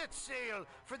as we set sail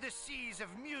for the seas of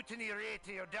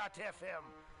MutinyRadio.fm.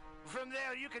 From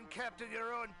there, you can captain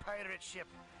your own pirate ship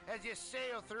as you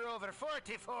sail through over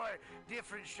 44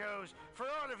 different shows for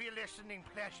all of your listening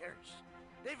pleasures.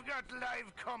 They've got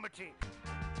live comedy.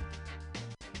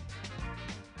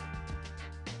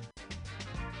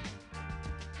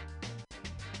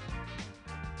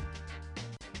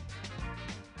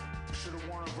 Should've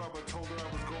worn a rubber, told her I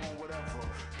was going whatever.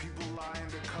 People lie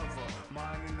undercover,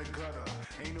 mine in the gutter.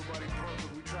 Ain't nobody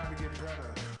perfect, we try to get better.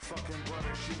 Fucking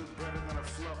butter, she look better than a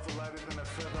fluff, lighter than a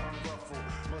feather unruffled.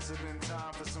 Must have been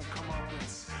time for some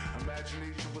comeuppance.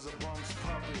 Imagination was a bum's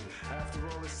puppet. After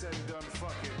all is said and done,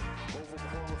 fuck it.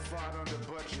 Overqualified, under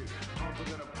budget. Humper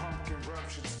than a pumpkin,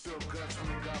 ruptured, spilled guts when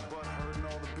they got butt hurt. And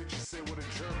all the bitches say what a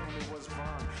jerk when it was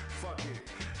burned. Fuck it,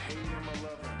 hate him or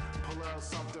love him. Pull out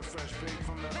something fresh baked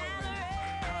from the oven.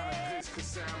 Kinda pissed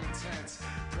cause sound intense.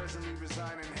 Presently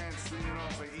resigning hence, leaning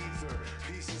off of ether.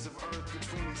 Pieces of earth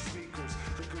between these speakers.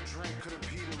 Liquor drink could have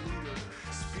peed a liter.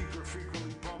 Speaker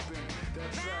frequently bumping.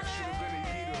 That track should have been a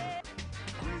heater.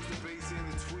 Raise the bass and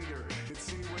the tweeter.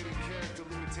 Insinuating character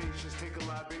limitations. Take a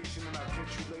libation and I'll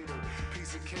catch you later.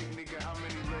 Piece of cake, nigga, how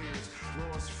many layers?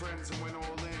 Lost friends and went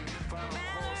all in. Final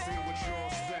call, say what you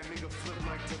all spent. Nigga flip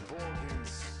like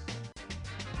toboggans.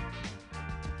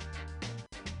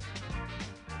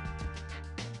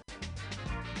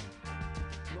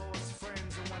 Lost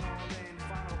friends and went all in.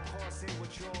 Final call, say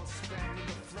what you all spent.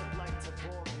 Nigga flip like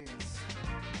toboggans.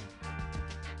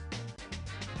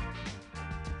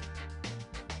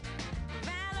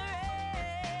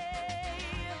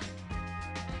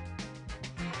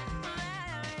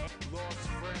 Lost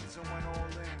friends and went all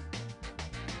in.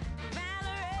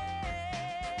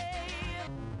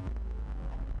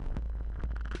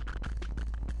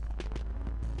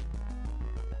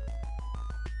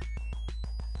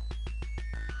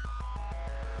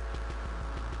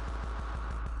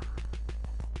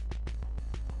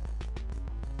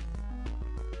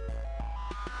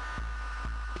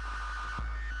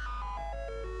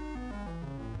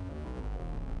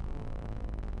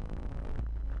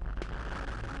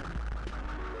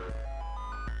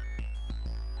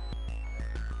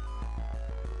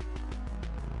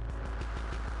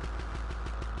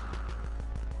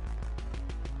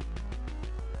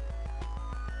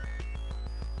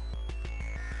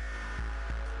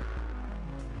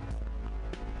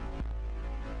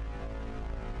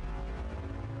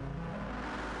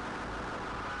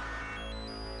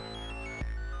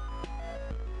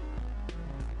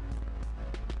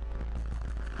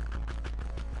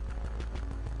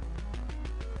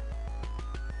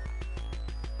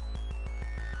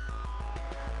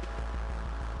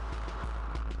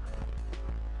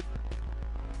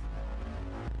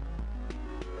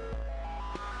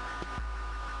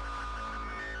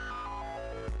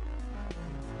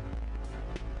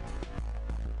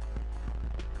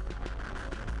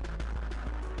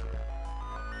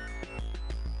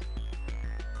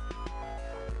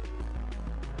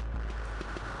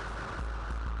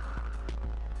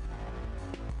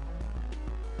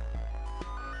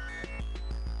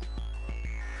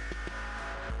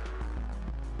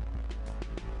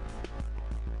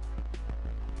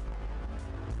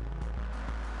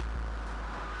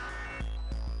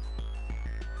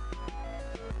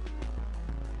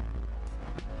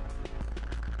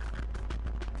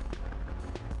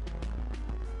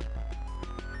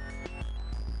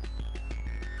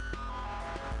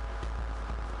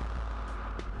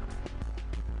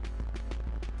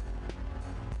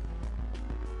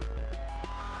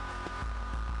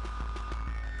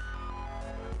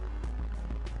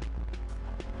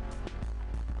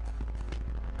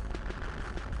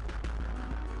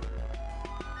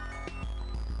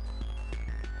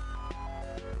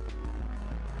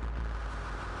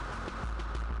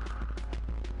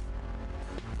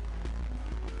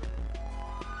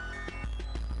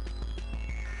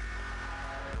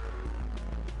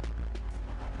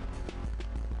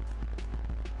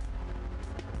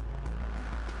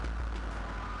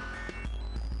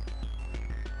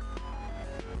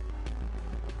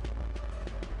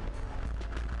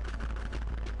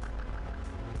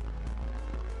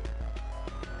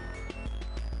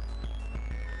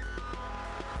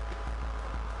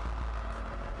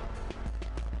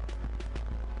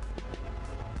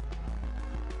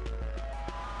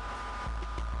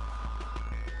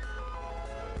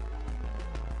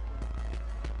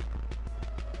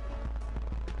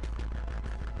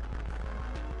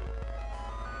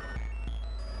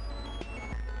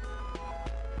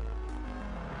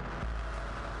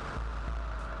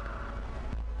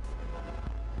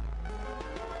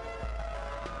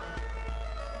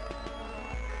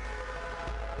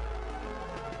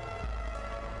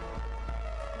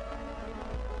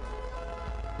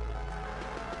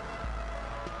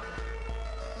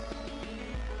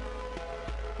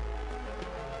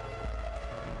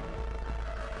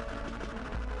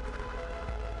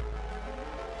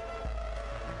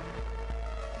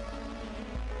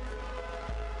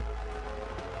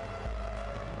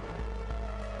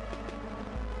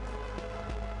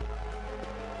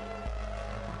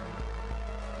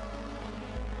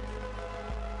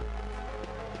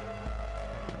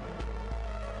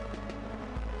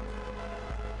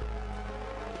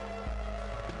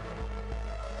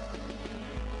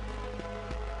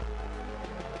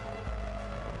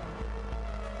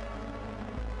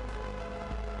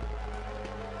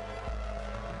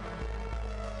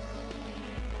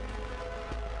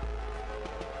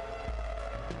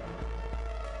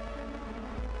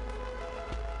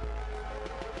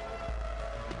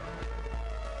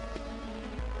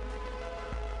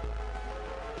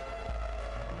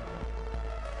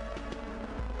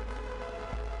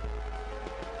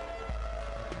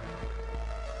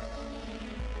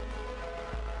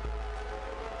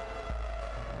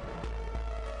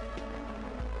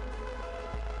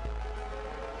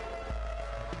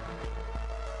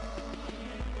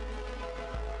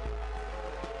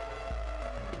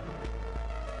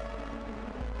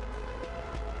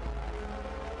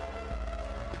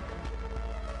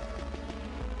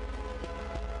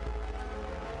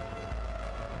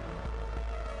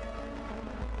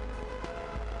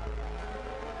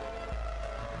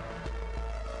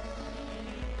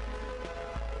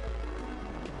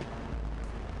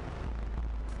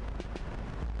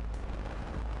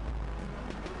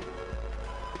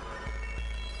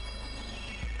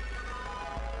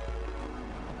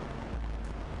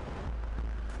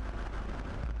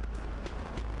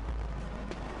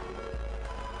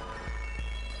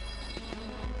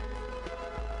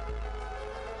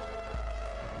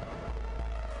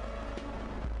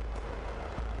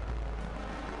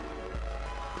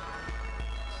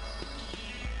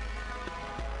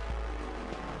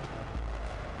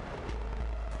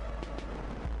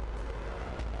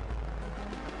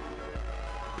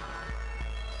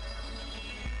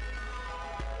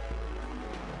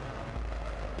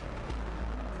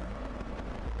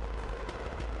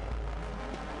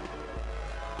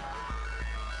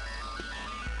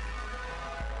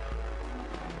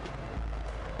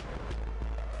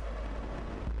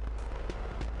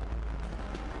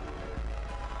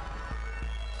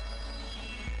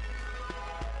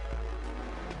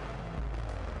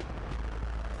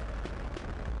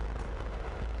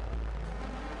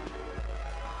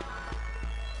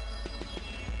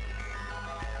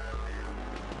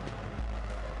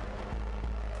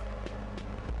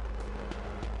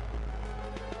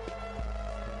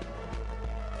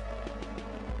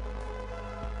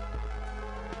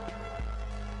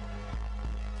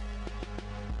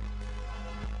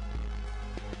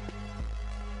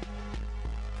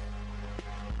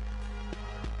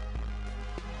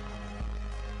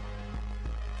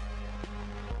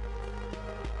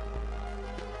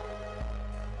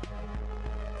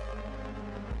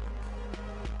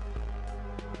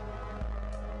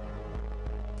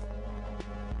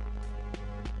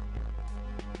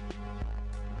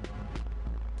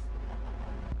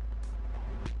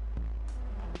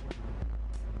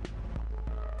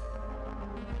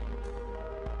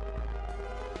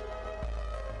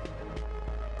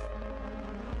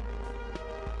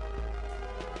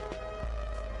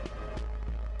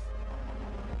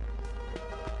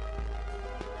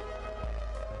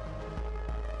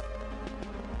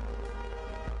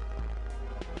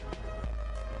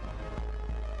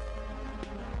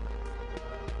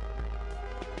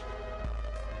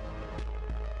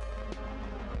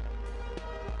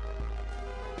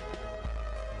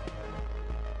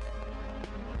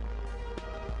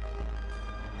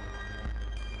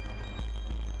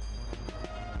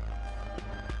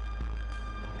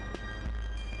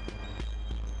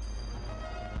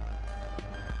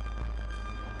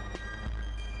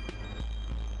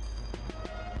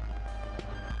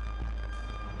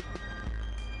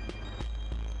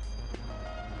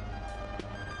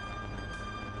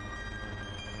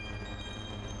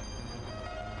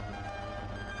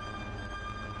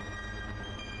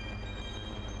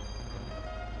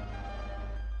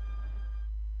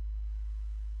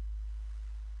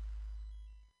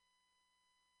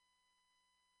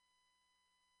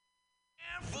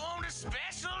 And from the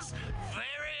specials,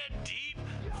 very deep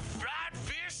fried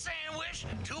fish sandwich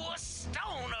to a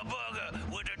stoner burger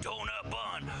with a donut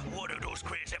bun. What are those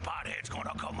crazy potheads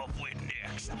gonna come up with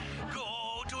next?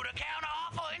 Go to the counter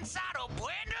offer inside of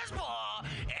Blender's Bar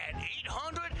at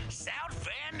 800 South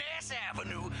Van Ness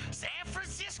Avenue, San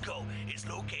Francisco. It's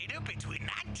located between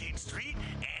 19th Street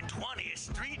and 20th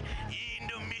Street in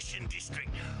the Mission District.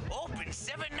 Open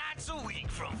 7 nights a week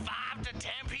from 5 to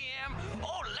 10 p.m.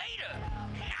 or later.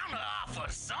 Counter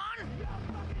offer, son.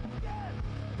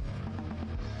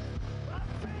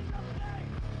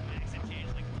 Accent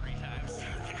changed like 3 times in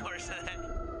the course of that.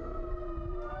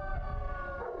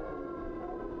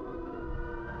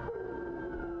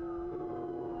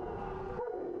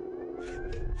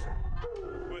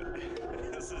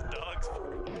 This is dog's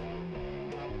food.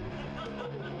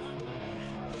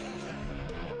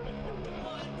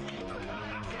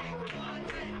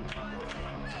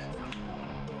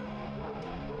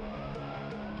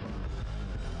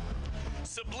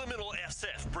 Subliminal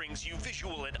SF brings you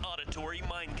visual and auditory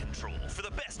mind control. For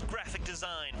the best graphic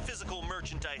design, physical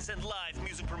merchandise, and live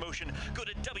music promotion, go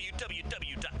to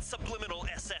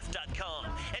www.subliminalsf.com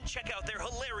and check out their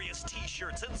hilarious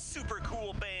t-shirts and super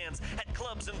cool bands at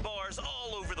clubs and bars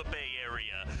all over the Bay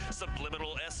Area.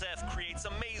 Subliminal SF creates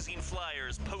amazing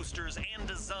flyers, posters, and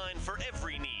design for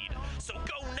every need. So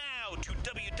go now to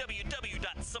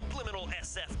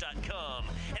www.subliminalsf.com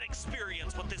and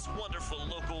experience what this wonderful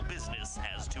local business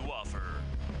has to offer.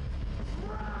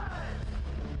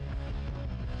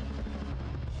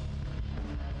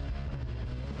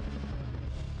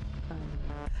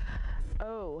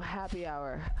 Oh, happy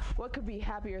hour. What could be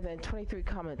happier than 23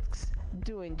 comics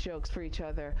doing jokes for each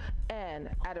other and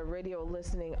at a radio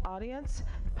listening audience?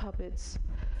 Puppets,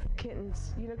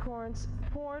 kittens, unicorns,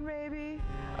 porn maybe?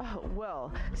 Oh,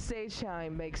 well, Stage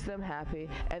Time makes them happy,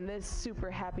 and this super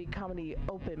happy comedy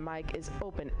open mic is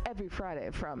open every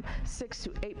Friday from 6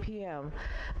 to 8 p.m.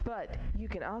 But you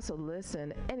can also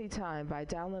listen anytime by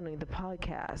downloading the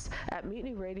podcast at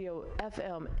Mutiny Radio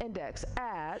FM Index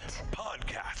at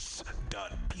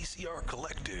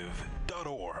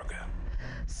podcasts.pcrcollective.org.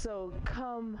 So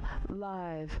come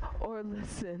live or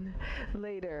listen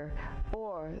later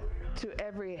or to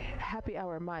every happy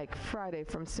hour mic Friday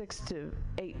from 6 to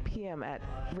 8 p.m. at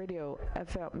Radio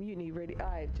FM Mutiny Radio.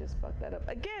 I just fucked that up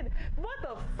again. What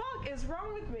the fuck is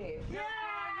wrong with me? Yeah!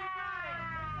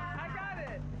 I got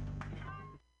it.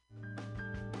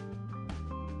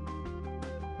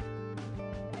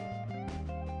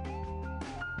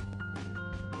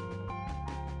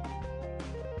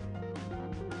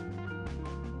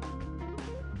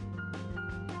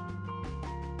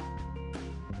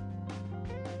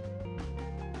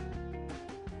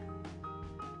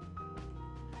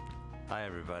 Hi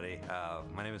everybody,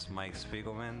 my name is Mike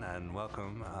Spiegelman and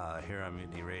welcome here on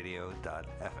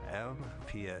MutinyRadio.fm,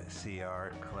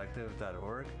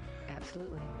 PCRcollective.org.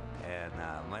 Absolutely. And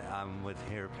I'm with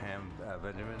here Pam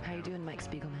Benjamin. How you doing, Mike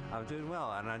Spiegelman? I'm doing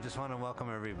well, and I just want to welcome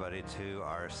everybody to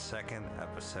our second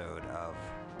episode of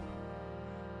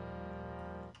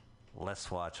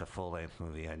Let's Watch a Full-Length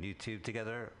Movie on YouTube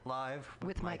together live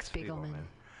with Mike Spiegelman.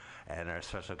 And our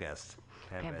special guest,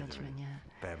 Pam Benjamin. Yeah.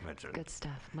 Pam Benjamin. Good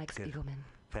stuff. Mike Spiegelman.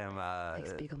 Pam, Mike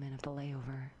Spiegelman of The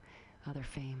Layover, other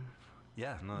fame.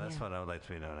 Yeah, no, that's what I would like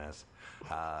to be known as.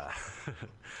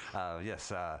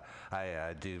 Yes,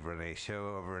 I do run a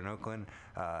show over in Oakland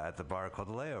at the bar called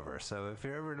The Layover. So if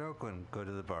you're ever in Oakland, go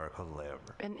to the bar called The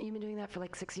Layover. And you've been doing that for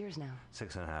like 6 years now.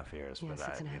 6.5 years. Yeah, but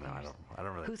 6.5 years. I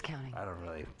don't really. Who's counting? I don't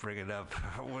really bring it up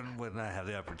when I have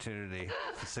the opportunity.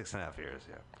 6.5 years,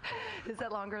 yeah. Is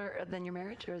that longer than your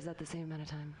marriage, or is that the same amount of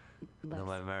time? No,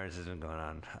 my marriage has been going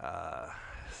on.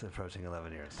 It's approaching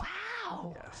 11 years.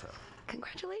 Wow. Yeah, so.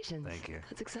 Congratulations. Thank you.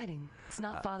 That's exciting. It's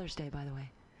not Father's Day, by the way.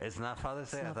 It's not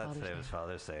Father's Day? I thought today was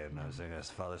Father's Day, and No. I was doing a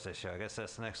Father's Day show. I guess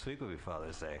that's next week will be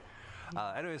Father's Day.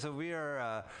 Anyway, so we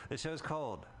are, the show's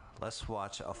called Let's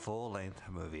Watch a Full-Length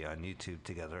Movie on YouTube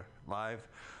together, live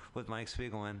with Mike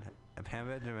Spiegelman and Pam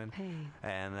Benjamin. Hey.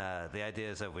 And the idea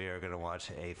is that we are going to watch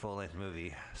a full-length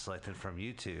movie selected from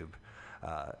YouTube.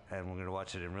 And we're going to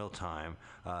watch it in real time.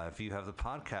 If you have the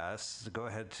podcast, go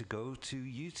ahead to go to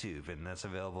YouTube, and that's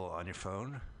available on your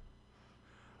phone,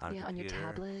 on your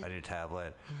computer, on your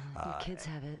tablet. Yeah, your kids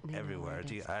have it. They everywhere.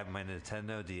 I have my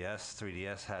Nintendo DS,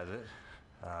 3DS has it.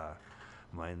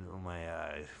 My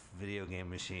video game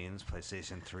machines,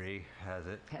 PlayStation 3 has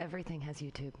it. Everything has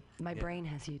YouTube. My brain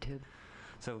has YouTube.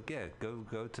 So yeah,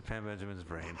 go to Pam Benjamin's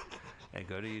brain and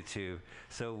go to YouTube.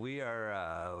 So we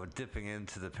are dipping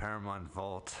into the Paramount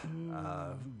Vault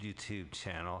YouTube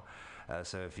channel.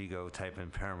 So if you go type in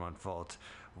Paramount Vault,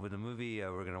 with the movie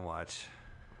we're going to watch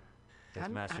It's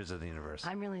Masters of the Universe.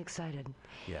 I'm really excited.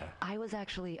 Yeah. I was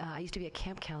actually, I used to be a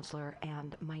camp counselor,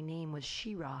 and my name was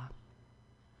She-Ra.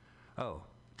 Oh,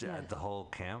 the whole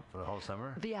camp, the whole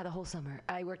summer? Yeah, the whole summer.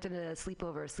 I worked at a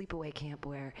sleepaway camp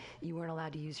where you weren't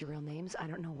allowed to use your real names. I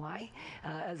don't know why,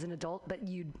 as an adult, but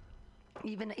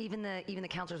even the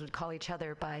counselors would call each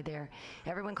other by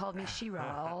everyone called me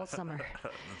She-Ra all summer.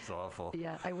 That's awful.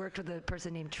 Yeah, I worked with a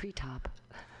person named Treetop.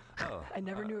 Oh. I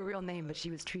never knew her real name, but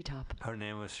she was Treetop. Her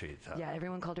name was Treetop. Yeah,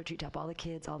 everyone called her Treetop. All the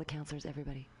kids, all the counselors,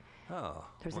 everybody. Oh.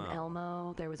 There was an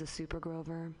Elmo. There was a Super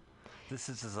Grover. This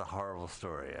is just a horrible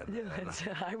story.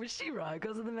 I was She-Ra. It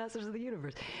goes to the Masters of the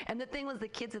Universe. And the thing was, the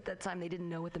kids at that time, they didn't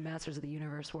know what the Masters of the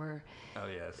Universe were. Oh,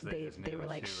 yes. They were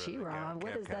like, She-Ra?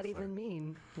 What does that even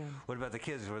mean? Yeah. What about the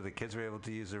kids? Were the kids able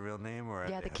to use their real name?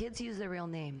 Yeah, the kids used their real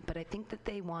name. But I think that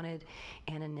they wanted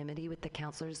anonymity with the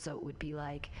counselors, so it would be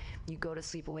like, you go to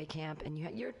sleepaway camp, and you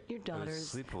had your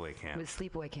daughters. It was sleepaway camp. It was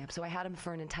sleepaway camp. So I had them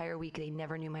for an entire week. They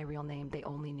never knew my real name. They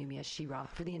only knew me as She-Ra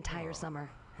for the entire summer.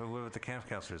 But what about the camp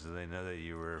counselors? Did they know that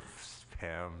you were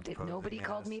Pam? Nobody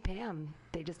called me Pam.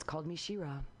 They just called me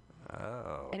She-Ra.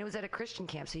 Oh. And it was at a Christian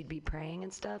camp, so you'd be praying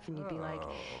and stuff, and you'd be like,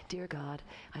 "Dear God,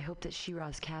 I hope that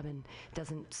She-Ra's cabin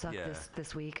doesn't suck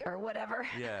this week," or whatever.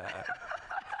 Yeah.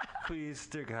 Please,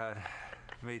 dear God,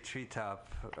 may Tree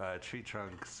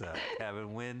Trunks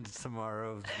cabin win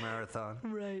tomorrow's marathon.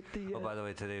 Right. Oh, by the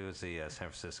way, today was the San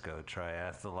Francisco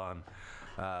Triathlon.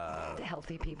 The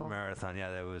healthy people. Marathon,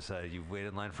 yeah, that was, you wait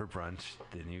in line for brunch,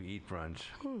 then you eat brunch,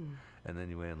 and then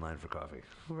you wait in line for coffee.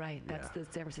 Right, that's the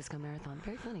San Francisco Marathon.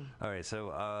 Very funny. All right,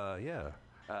 so,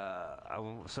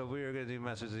 so we are going to do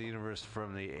Masters of the Universe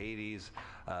from the 80s.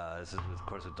 This is, of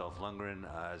course, with Dolph Lundgren.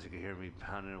 As you can hear me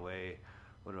pounding away.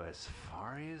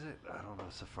 Safari is it? I don't know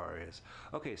what Safari is.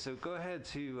 Okay, so go ahead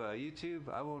to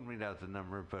YouTube. I won't read out the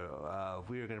number, but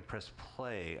we are going to press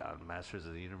play on Masters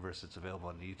of the Universe. It's available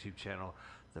on the YouTube channel,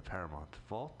 the Paramount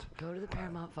Vault. Go to the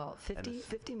Paramount Vault.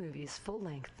 50 movies, full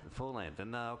length. Full length.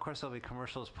 And of course, there'll be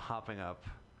commercials popping up.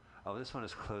 Oh, this one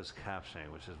is closed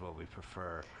captioning, which is what we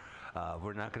prefer.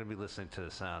 We're not going to be listening to the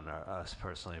sound, us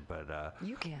personally, but...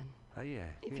 you can. Yeah.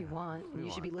 If you want. You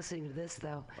should be listening to this,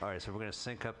 though. All right, so we're going to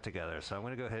sync up together. So I'm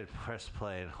going to go ahead and press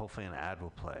play, and hopefully an ad will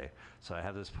play. So I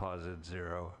have this paused at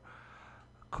 0:00.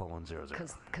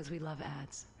 Because we love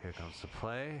ads. Here comes the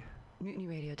play.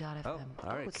 MutinyRadio.fm. Oh,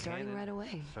 all right. It's starting right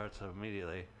away. Starts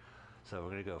immediately. So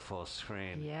we're going to go full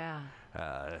screen. Yeah.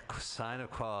 Sign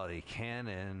of quality.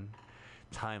 Canon.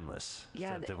 Timeless.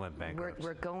 Yeah, they went bankrupt.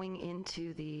 We're going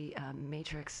into the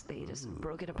Matrix. They just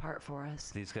broke it apart for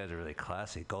us. These guys are really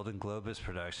classy. Golden Globus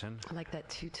production. I like that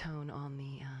two-tone on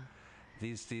the...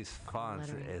 These fonts,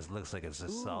 it looks like it's a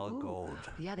solid gold.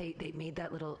 Yeah, they made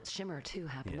that little shimmer, too,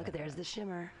 happen. Yeah. Look, there's the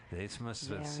shimmer. They must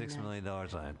have spent $6 million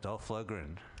on it. Dolph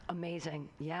Lundgren. Amazing,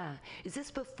 yeah. Is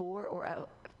this before or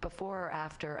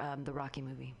after the Rocky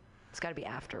movie? It's got to be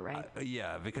after, right?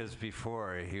 Yeah, because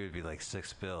before he would be like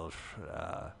 $6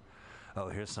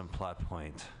 billion. Here's some plot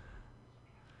point.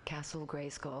 Castle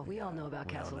Grayskull. We all know about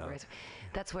Castle Grayskull.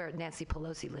 That's where Nancy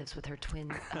Pelosi lives with her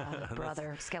twin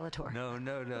brother, Skeletor.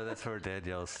 No. That's where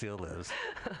Danielle Steele lives.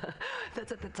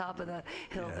 That's at the top of the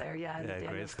hill there. Yeah,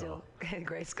 Grayskull.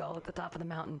 Grayskull at the top of the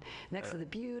mountain, next to the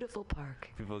beautiful park.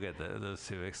 People get those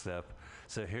two mixed up.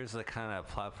 So here's the kind of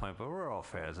plot point, but we're all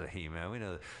fans of He-Man. We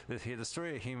know the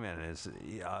story of He-Man is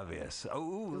obvious.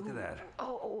 Oh, look at that.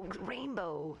 Oh,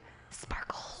 rainbow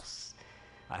sparkles.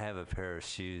 I have a pair of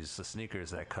shoes, the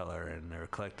sneakers that color, and they're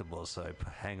collectibles, so I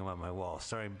hang them on my wall.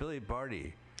 Starring Billy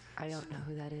Barty. I don't know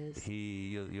who that is.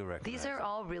 You'll recognize. These are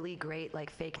all really great, like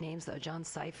fake names, though. John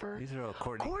Cipher. These are all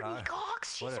Courtney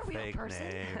Cox. She's a real person.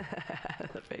 Name.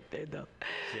 A fake name, though.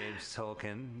 James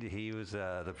Tolkien. He was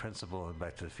the principal in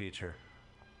Back to the Future.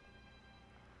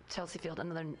 Chelsea Field,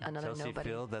 another Chelsea nobody.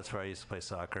 Field, that's where I used to play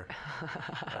soccer.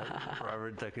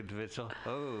 Robert Duncan Mitchell.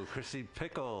 Oh, Christy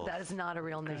Pickles. That is not a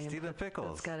real name. Christina Pickles.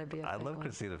 That's got to be a I love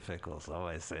Christina Pickles on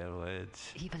my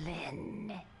sandwich.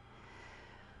 Evelyn.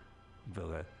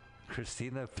 Bill,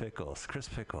 Christina Pickles. Chris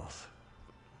Pickles.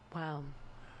 Wow.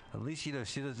 At least, she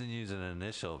doesn't use an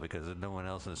initial because no one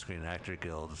else in the Screen Actor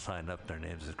Guild signed up their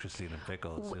names as Christina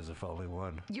Pickles. There's only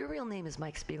one. Your real name is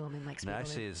Mike Spiegelman. No,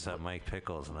 actually, it's Mike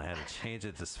Pickles, and I had to change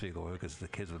it to Spiegelman because the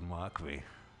kids would mock me.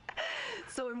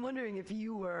 So I'm wondering if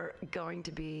you were going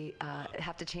to be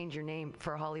have to change your name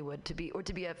for Hollywood to be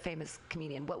a famous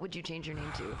comedian. What would you change your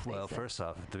name to? Well, first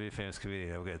off, to be a famous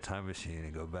comedian, I would get a time machine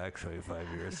and go back 25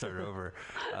 years, start over.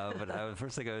 But the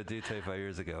first thing I would do 25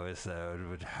 years ago is I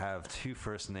would have two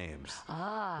first names,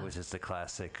 which is the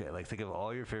classic. Like, think of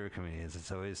all your favorite comedians.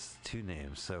 It's always two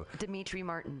names. So Dimitri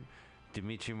Martin.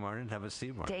 How about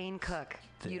Steve Martin? Dane Cook.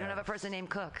 You don't have a person named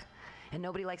Cook. And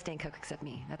nobody likes Dane Cook except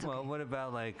me. That's okay. Well, what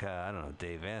about like I don't know,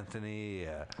 Dave Anthony?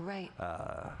 Right.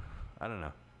 I don't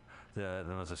know, the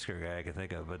most obscure guy I can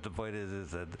think of. But the point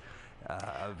is that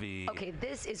I would be okay.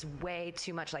 This is way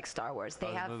too much like Star Wars. They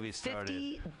have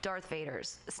 50 Darth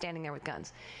Vaders standing there with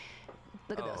guns.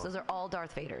 Look at those. Those are all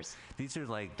Darth Vaders. These are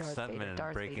like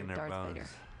stuntmen breaking their bones.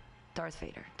 Darth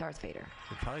Vader.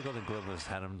 The probably Golden Globes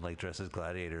had them like dressed as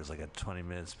gladiators like at 20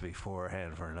 minutes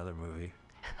beforehand for another movie.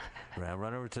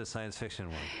 Run over to the science fiction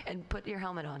one. And put your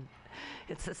helmet on.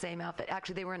 It's the same outfit.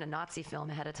 Actually, they were in a Nazi film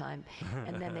ahead of time,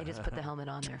 and then they just put the helmet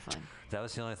on there. Fine. That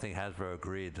was the only thing Hasbro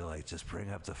agreed to, like, just bring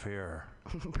up the fear.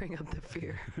 Bring up the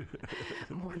fear.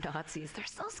 More Nazis. They're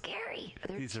so scary.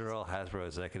 These are all Hasbro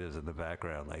executives in the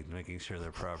background, like making sure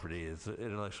their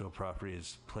intellectual property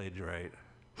is played right.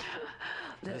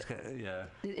 The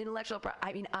intellectual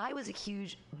I was a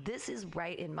huge, this is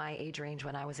right in my age range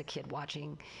when I was a kid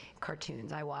watching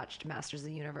cartoons. I watched Masters of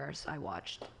the Universe. it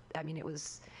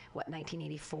was,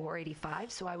 1984,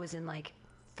 85? So I was in like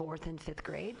 4th and 5th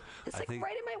grade. It's right in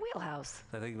my wheelhouse.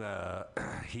 I think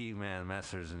He-Man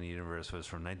Masters in the Universe was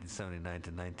from 1979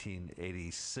 to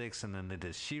 1986, and then they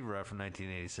did She-Ra from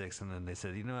 1986, and then they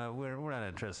said, you know what, we're not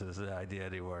interested in this idea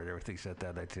anymore. Everything shut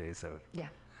down 1987. Yeah.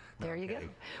 There you go.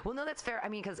 Well, no, that's fair. I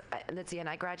mean, because let's see, and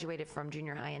I graduated from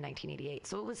junior high in 1988,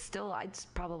 so it was still, I'd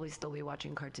probably still be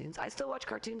watching cartoons. I still watch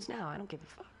cartoons now. I don't give a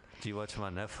fuck. Do you watch them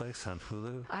on Netflix, on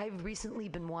Hulu? I've recently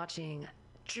been watching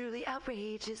Truly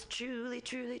Outrageous, Truly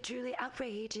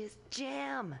Outrageous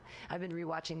Gem. I've been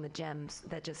rewatching the Gems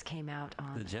that just came out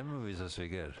on. The Gem movies must be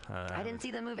good. I didn't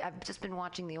see the movie. I've just been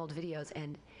watching the old videos,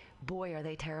 and boy, are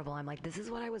they terrible. I'm like, this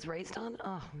is what I was raised on?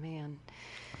 Oh, man.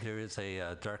 There is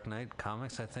a Dark Knight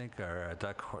comics, I think, or a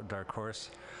Dark Horse.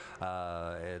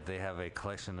 They have a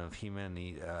collection of He-Man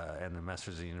and the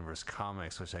Masters of the Universe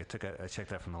comics, which I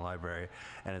checked out from the library,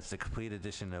 and it's the complete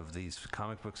edition of these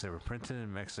comic books that were printed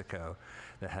in Mexico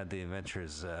that had the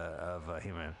adventures of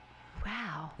He-Man.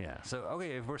 Wow. Yeah. So,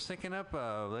 okay, if we're syncing up,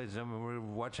 ladies and gentlemen, we're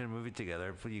watching a movie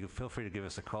together. You can feel free to give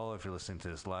us a call if you're listening to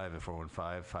this live at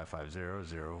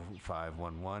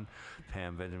 415-550-0511.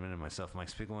 Pam Benjamin and myself, Mike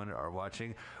Spiegelman, are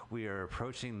watching. We are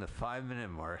approaching the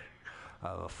 5-minute mark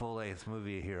of a full-length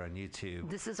movie here on YouTube.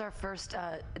 This is our first,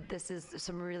 this is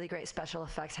some really great special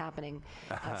effects happening.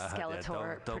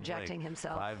 Skeletor don't projecting blink.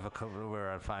 Himself.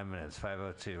 We're on 5 minutes,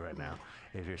 5:02 right now,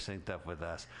 if you're synced up with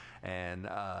us. And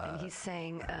he's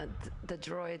saying the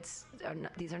droids,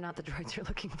 these are not the droids you're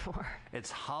looking for.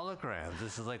 It's holograms.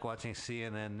 This is like watching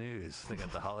CNN News. They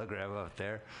got the hologram up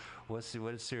there. What's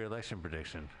your election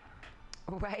prediction?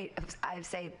 Right. I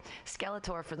say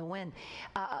Skeletor for the win.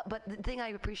 But the thing I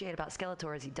appreciate about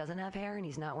Skeletor is he doesn't have hair and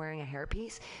he's not wearing a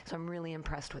hairpiece. So I'm really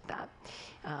impressed with that.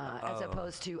 As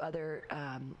opposed to other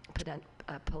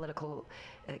political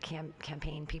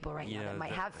campaign people right now that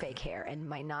might have fake hair and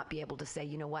might not be able to say,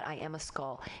 you know what, I am a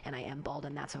skull and I am bald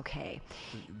and that's okay.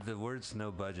 The words no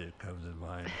budget comes in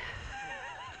mind.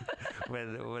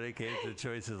 when it came to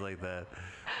choices like that.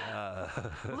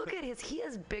 Look at he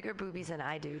has bigger boobies than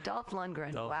I do. Dolph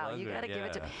Lundgren. You gotta give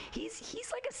it to him.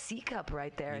 He's like a C cup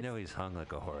right there. You know he's hung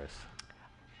like a horse.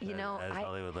 As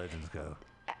Hollywood legends go.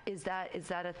 Is that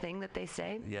a thing that they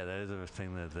say? Yeah, that is a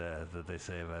thing that they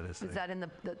say about this. Is that in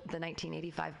the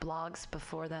 1985 blogs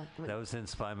before the? That was in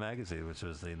Spy Magazine, which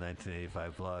was the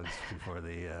 1985 blogs before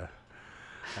the.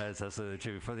 That's absolutely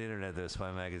true. Before the internet, there was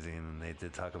Spy Magazine, and they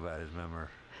did talk about his memoir.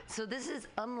 So this is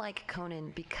unlike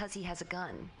Conan because he has a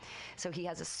gun. So he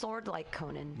has a sword like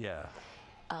Conan. Yeah.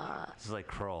 This is like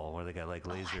Kroll, where they got like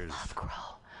lasers. I love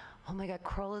Kroll. Oh my God,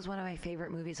 Kroll is one of my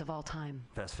favorite movies of all time.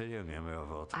 Best video game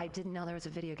of all time. I didn't know there was a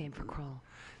video game for Kroll.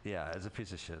 Yeah, it's a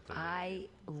piece of shit. I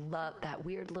love that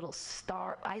weird little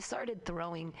star. I started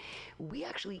throwing. We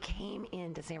actually came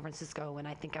into San Francisco when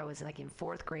I think I was like in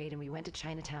 4th grade, and we went to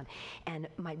Chinatown. And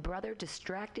my brother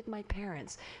distracted my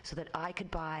parents so that I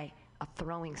could buy a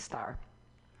throwing star.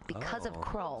 Because of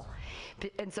Kroll.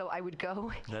 And so I would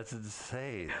go. That's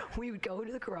insane. We would go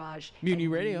to the garage.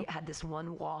 MutinyRadio. We had this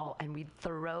one wall, and we'd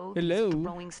throw these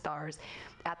throwing stars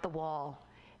at the wall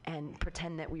and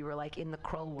pretend that we were like in the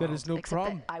Kroll world. That is no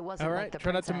problem. That I wasn't all right, like the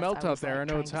try princess. not to melt out there. I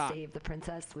know it's hot. Save the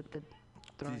princess with the.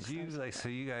 Did you so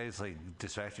you guys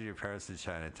distracted your parents to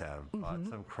Chinatown, bought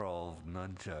some Kroll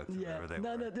nunchucks, whatever they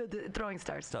were? The throwing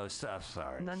stars. So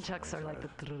sorry. Nunchucks are like the.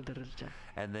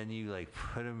 And then you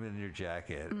put them in your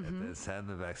jacket and then sat in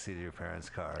the back seat of your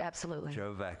parents' car. Absolutely.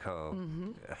 Drove back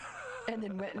home. And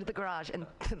then went into the garage and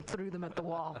threw them at the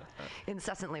wall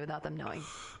incessantly without them knowing.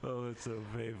 Oh, it's so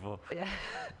painful. Yeah.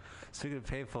 Speaking of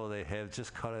painful, they have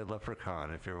just caught a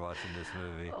leprechaun if you're watching this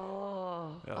movie. Oh,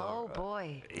 Oh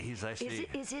boy. He's actually.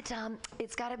 Is it?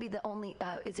 It's got to be the only.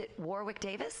 Is it Warwick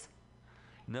Davis?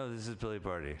 No, this is Billy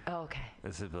Barty. Oh, okay.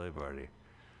 This is Billy Barty.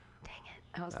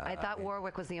 Dang it. I thought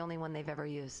Warwick was the only one they've ever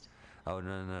used. Oh,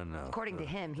 no. According to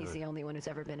him, he's the only one who's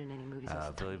ever been in any movies.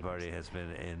 Billy Barty has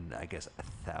been in, I guess,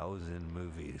 1,000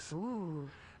 movies. Ooh.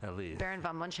 At least. Baron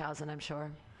von Munchausen, I'm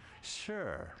sure.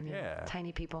 Sure, yeah.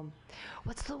 Tiny people.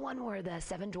 What's the one where the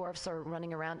 7 dwarfs are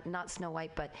running around? Not Snow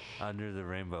White, but... Under the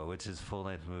Rainbow, which is a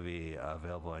full-length movie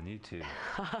available on YouTube.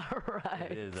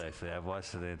 Right. It is, actually. I've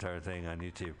watched the entire thing on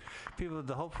YouTube. People,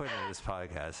 the whole point of this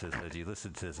podcast is that you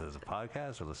listen to this as a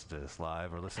podcast, or listen to this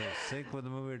live, or listen to it sync with the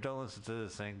movie, or don't listen to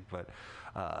it sync, but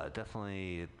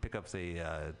definitely pick up the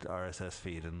RSS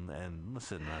feed and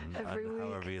listen on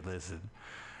however you listen.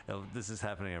 This is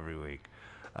happening every week.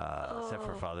 Except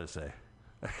for Father's Day.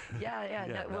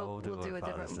 Yeah. We'll do it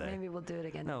different. Maybe we'll do it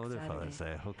again. No, we'll do Saturday. Father's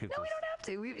Day. We'll keep no, this. we don't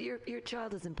have to. Your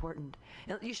child is important.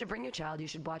 You should bring your child. You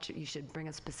should watch it. You should bring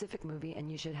a specific movie, and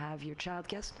you should have your child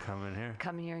guest come in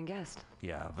here and guest.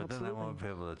 Yeah, but Absolutely. then I won't be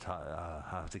able to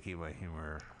have to keep my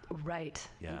humor. Right.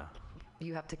 Yeah.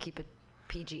 You have to keep it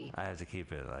PG. I have to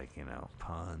keep it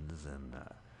puns and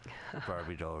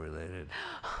Barbie doll related.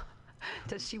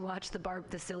 Does she watch the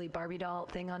silly Barbie doll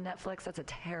thing on Netflix? That's a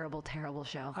terrible, terrible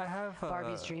show. I have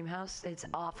Barbie's Dream House. It's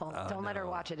awful. Don't let her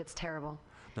watch it. It's terrible.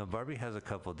 No, Barbie has a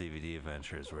couple DVD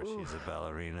adventures where she's a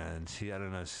ballerina, and I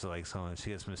don't know, she's like someone, she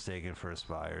gets mistaken for a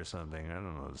spy or something. I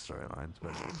don't know the storylines,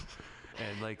 but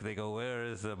and they go, where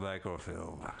is the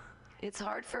microfilm? It's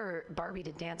hard for Barbie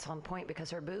to dance on point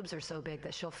because her boobs are so big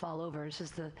that she'll fall over. It's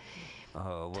just the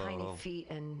tiny feet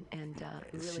and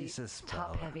really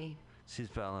top heavy. She's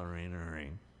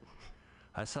ballerina-ing.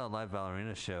 I saw a live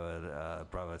ballerina show at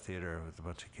Bravo Theater with a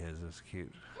bunch of kids. It was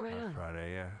cute. Right on.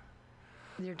 Friday, yeah.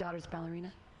 Your daughter's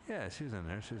ballerina? Yeah, she was in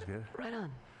there. She was good. Right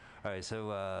on. All right,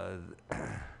 so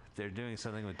they're doing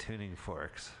something with tuning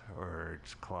forks or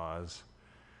claws.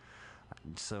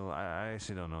 So I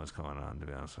actually don't know what's going on, to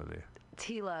be honest with you.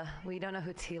 Tila, we don't know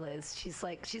who Tila is. She's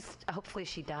hopefully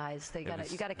she dies.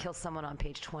 You gotta kill someone on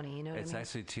page 20. You know what I mean? It's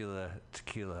actually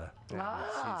Tequila.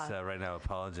 Ah. She's right now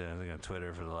apologizing on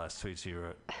Twitter for the last tweet she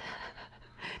wrote.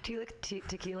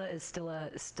 Tequila is still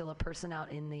a person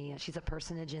out in the. She's a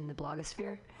personage in the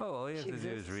blogosphere. Oh, all you have to do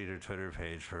is read her Twitter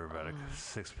page for about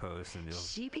 6 posts, and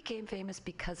She became famous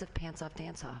because of Pants Off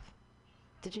Dance Off.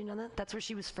 Did you know that? That's where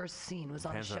she was first seen. Was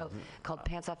on a show called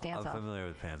Pants Off Dance Off. I'm familiar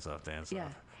with Pants Off Dance Off. Yeah.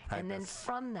 And then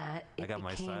from that, I got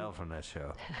my style from that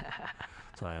show.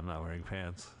 That's why I'm not wearing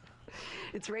pants.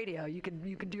 It's radio. You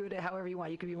could do it however you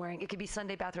want. You could be wearing. It could be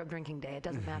Sunday bathrobe drinking day. It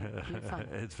doesn't matter. You're fine.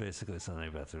 It's basically Sunday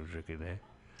bathrobe drinking day.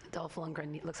 Dolph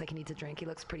Lundgren looks like he needs a drink. He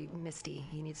looks pretty misty.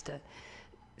 He needs to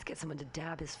get someone to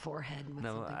dab his forehead with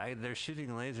something. They're shooting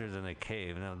lasers in a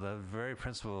cave. Now, the very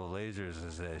principle of lasers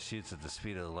is that it shoots at the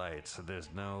speed of light. So there's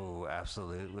no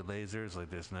absolute with lasers.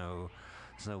 There's no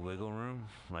wiggle room.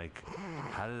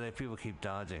 How do people keep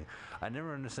dodging? I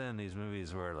never understand these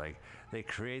movies where they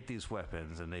create these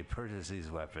weapons and they purchase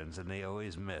these weapons and they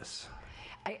always miss.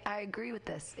 I agree with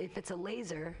this. If it's a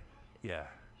laser, yeah,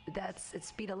 it's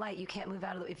speed of light. You can't move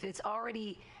out of it.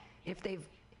 If they've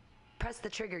pressed the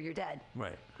trigger, you're dead.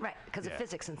 Right. Right, because of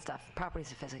physics and stuff,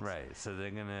 properties of physics. Right. So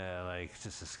they're gonna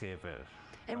just escape it.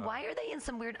 And why are they in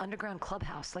some weird underground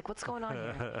clubhouse? What's going on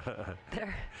here?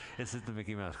 This is the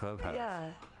Mickey Mouse Clubhouse.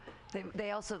 Yeah. They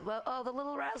also, the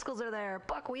little rascals are there.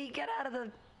 Buckwheat, get out of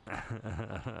the...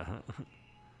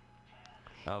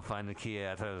 I'll find the key.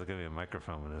 I thought it was going to be a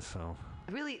microphone with this film.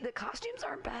 Really, the costumes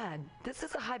aren't bad. This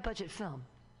is a high-budget film.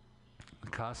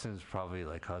 The costumes probably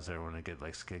cause everyone to get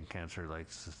skin cancer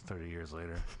 30 years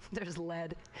later. There's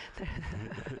lead.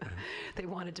 They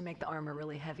wanted to make the armor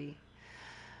really heavy.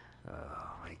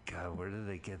 Oh my God, where did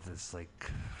they get this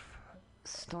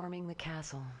storming the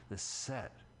castle? The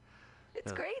set.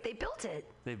 It's great. They built it.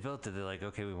 They're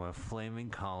okay, we want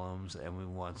flaming columns and we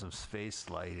want some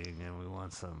space lighting and we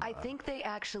want some I think they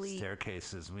actually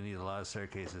staircases. We need a lot of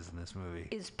staircases in this movie.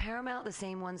 Is Paramount the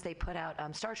same ones they put out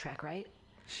Star Trek, right?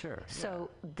 Sure. So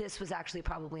this was actually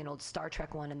probably an old Star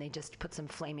Trek one, and they just put some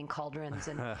flaming cauldrons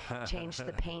and changed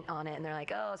the paint on it, and they're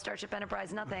like, oh, Starship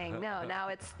Enterprise, nothing. No, now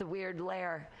it's the weird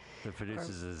lair. The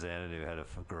producers of Xanadu had a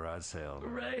garage sale.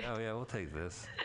 Right. Oh, yeah, we'll take this.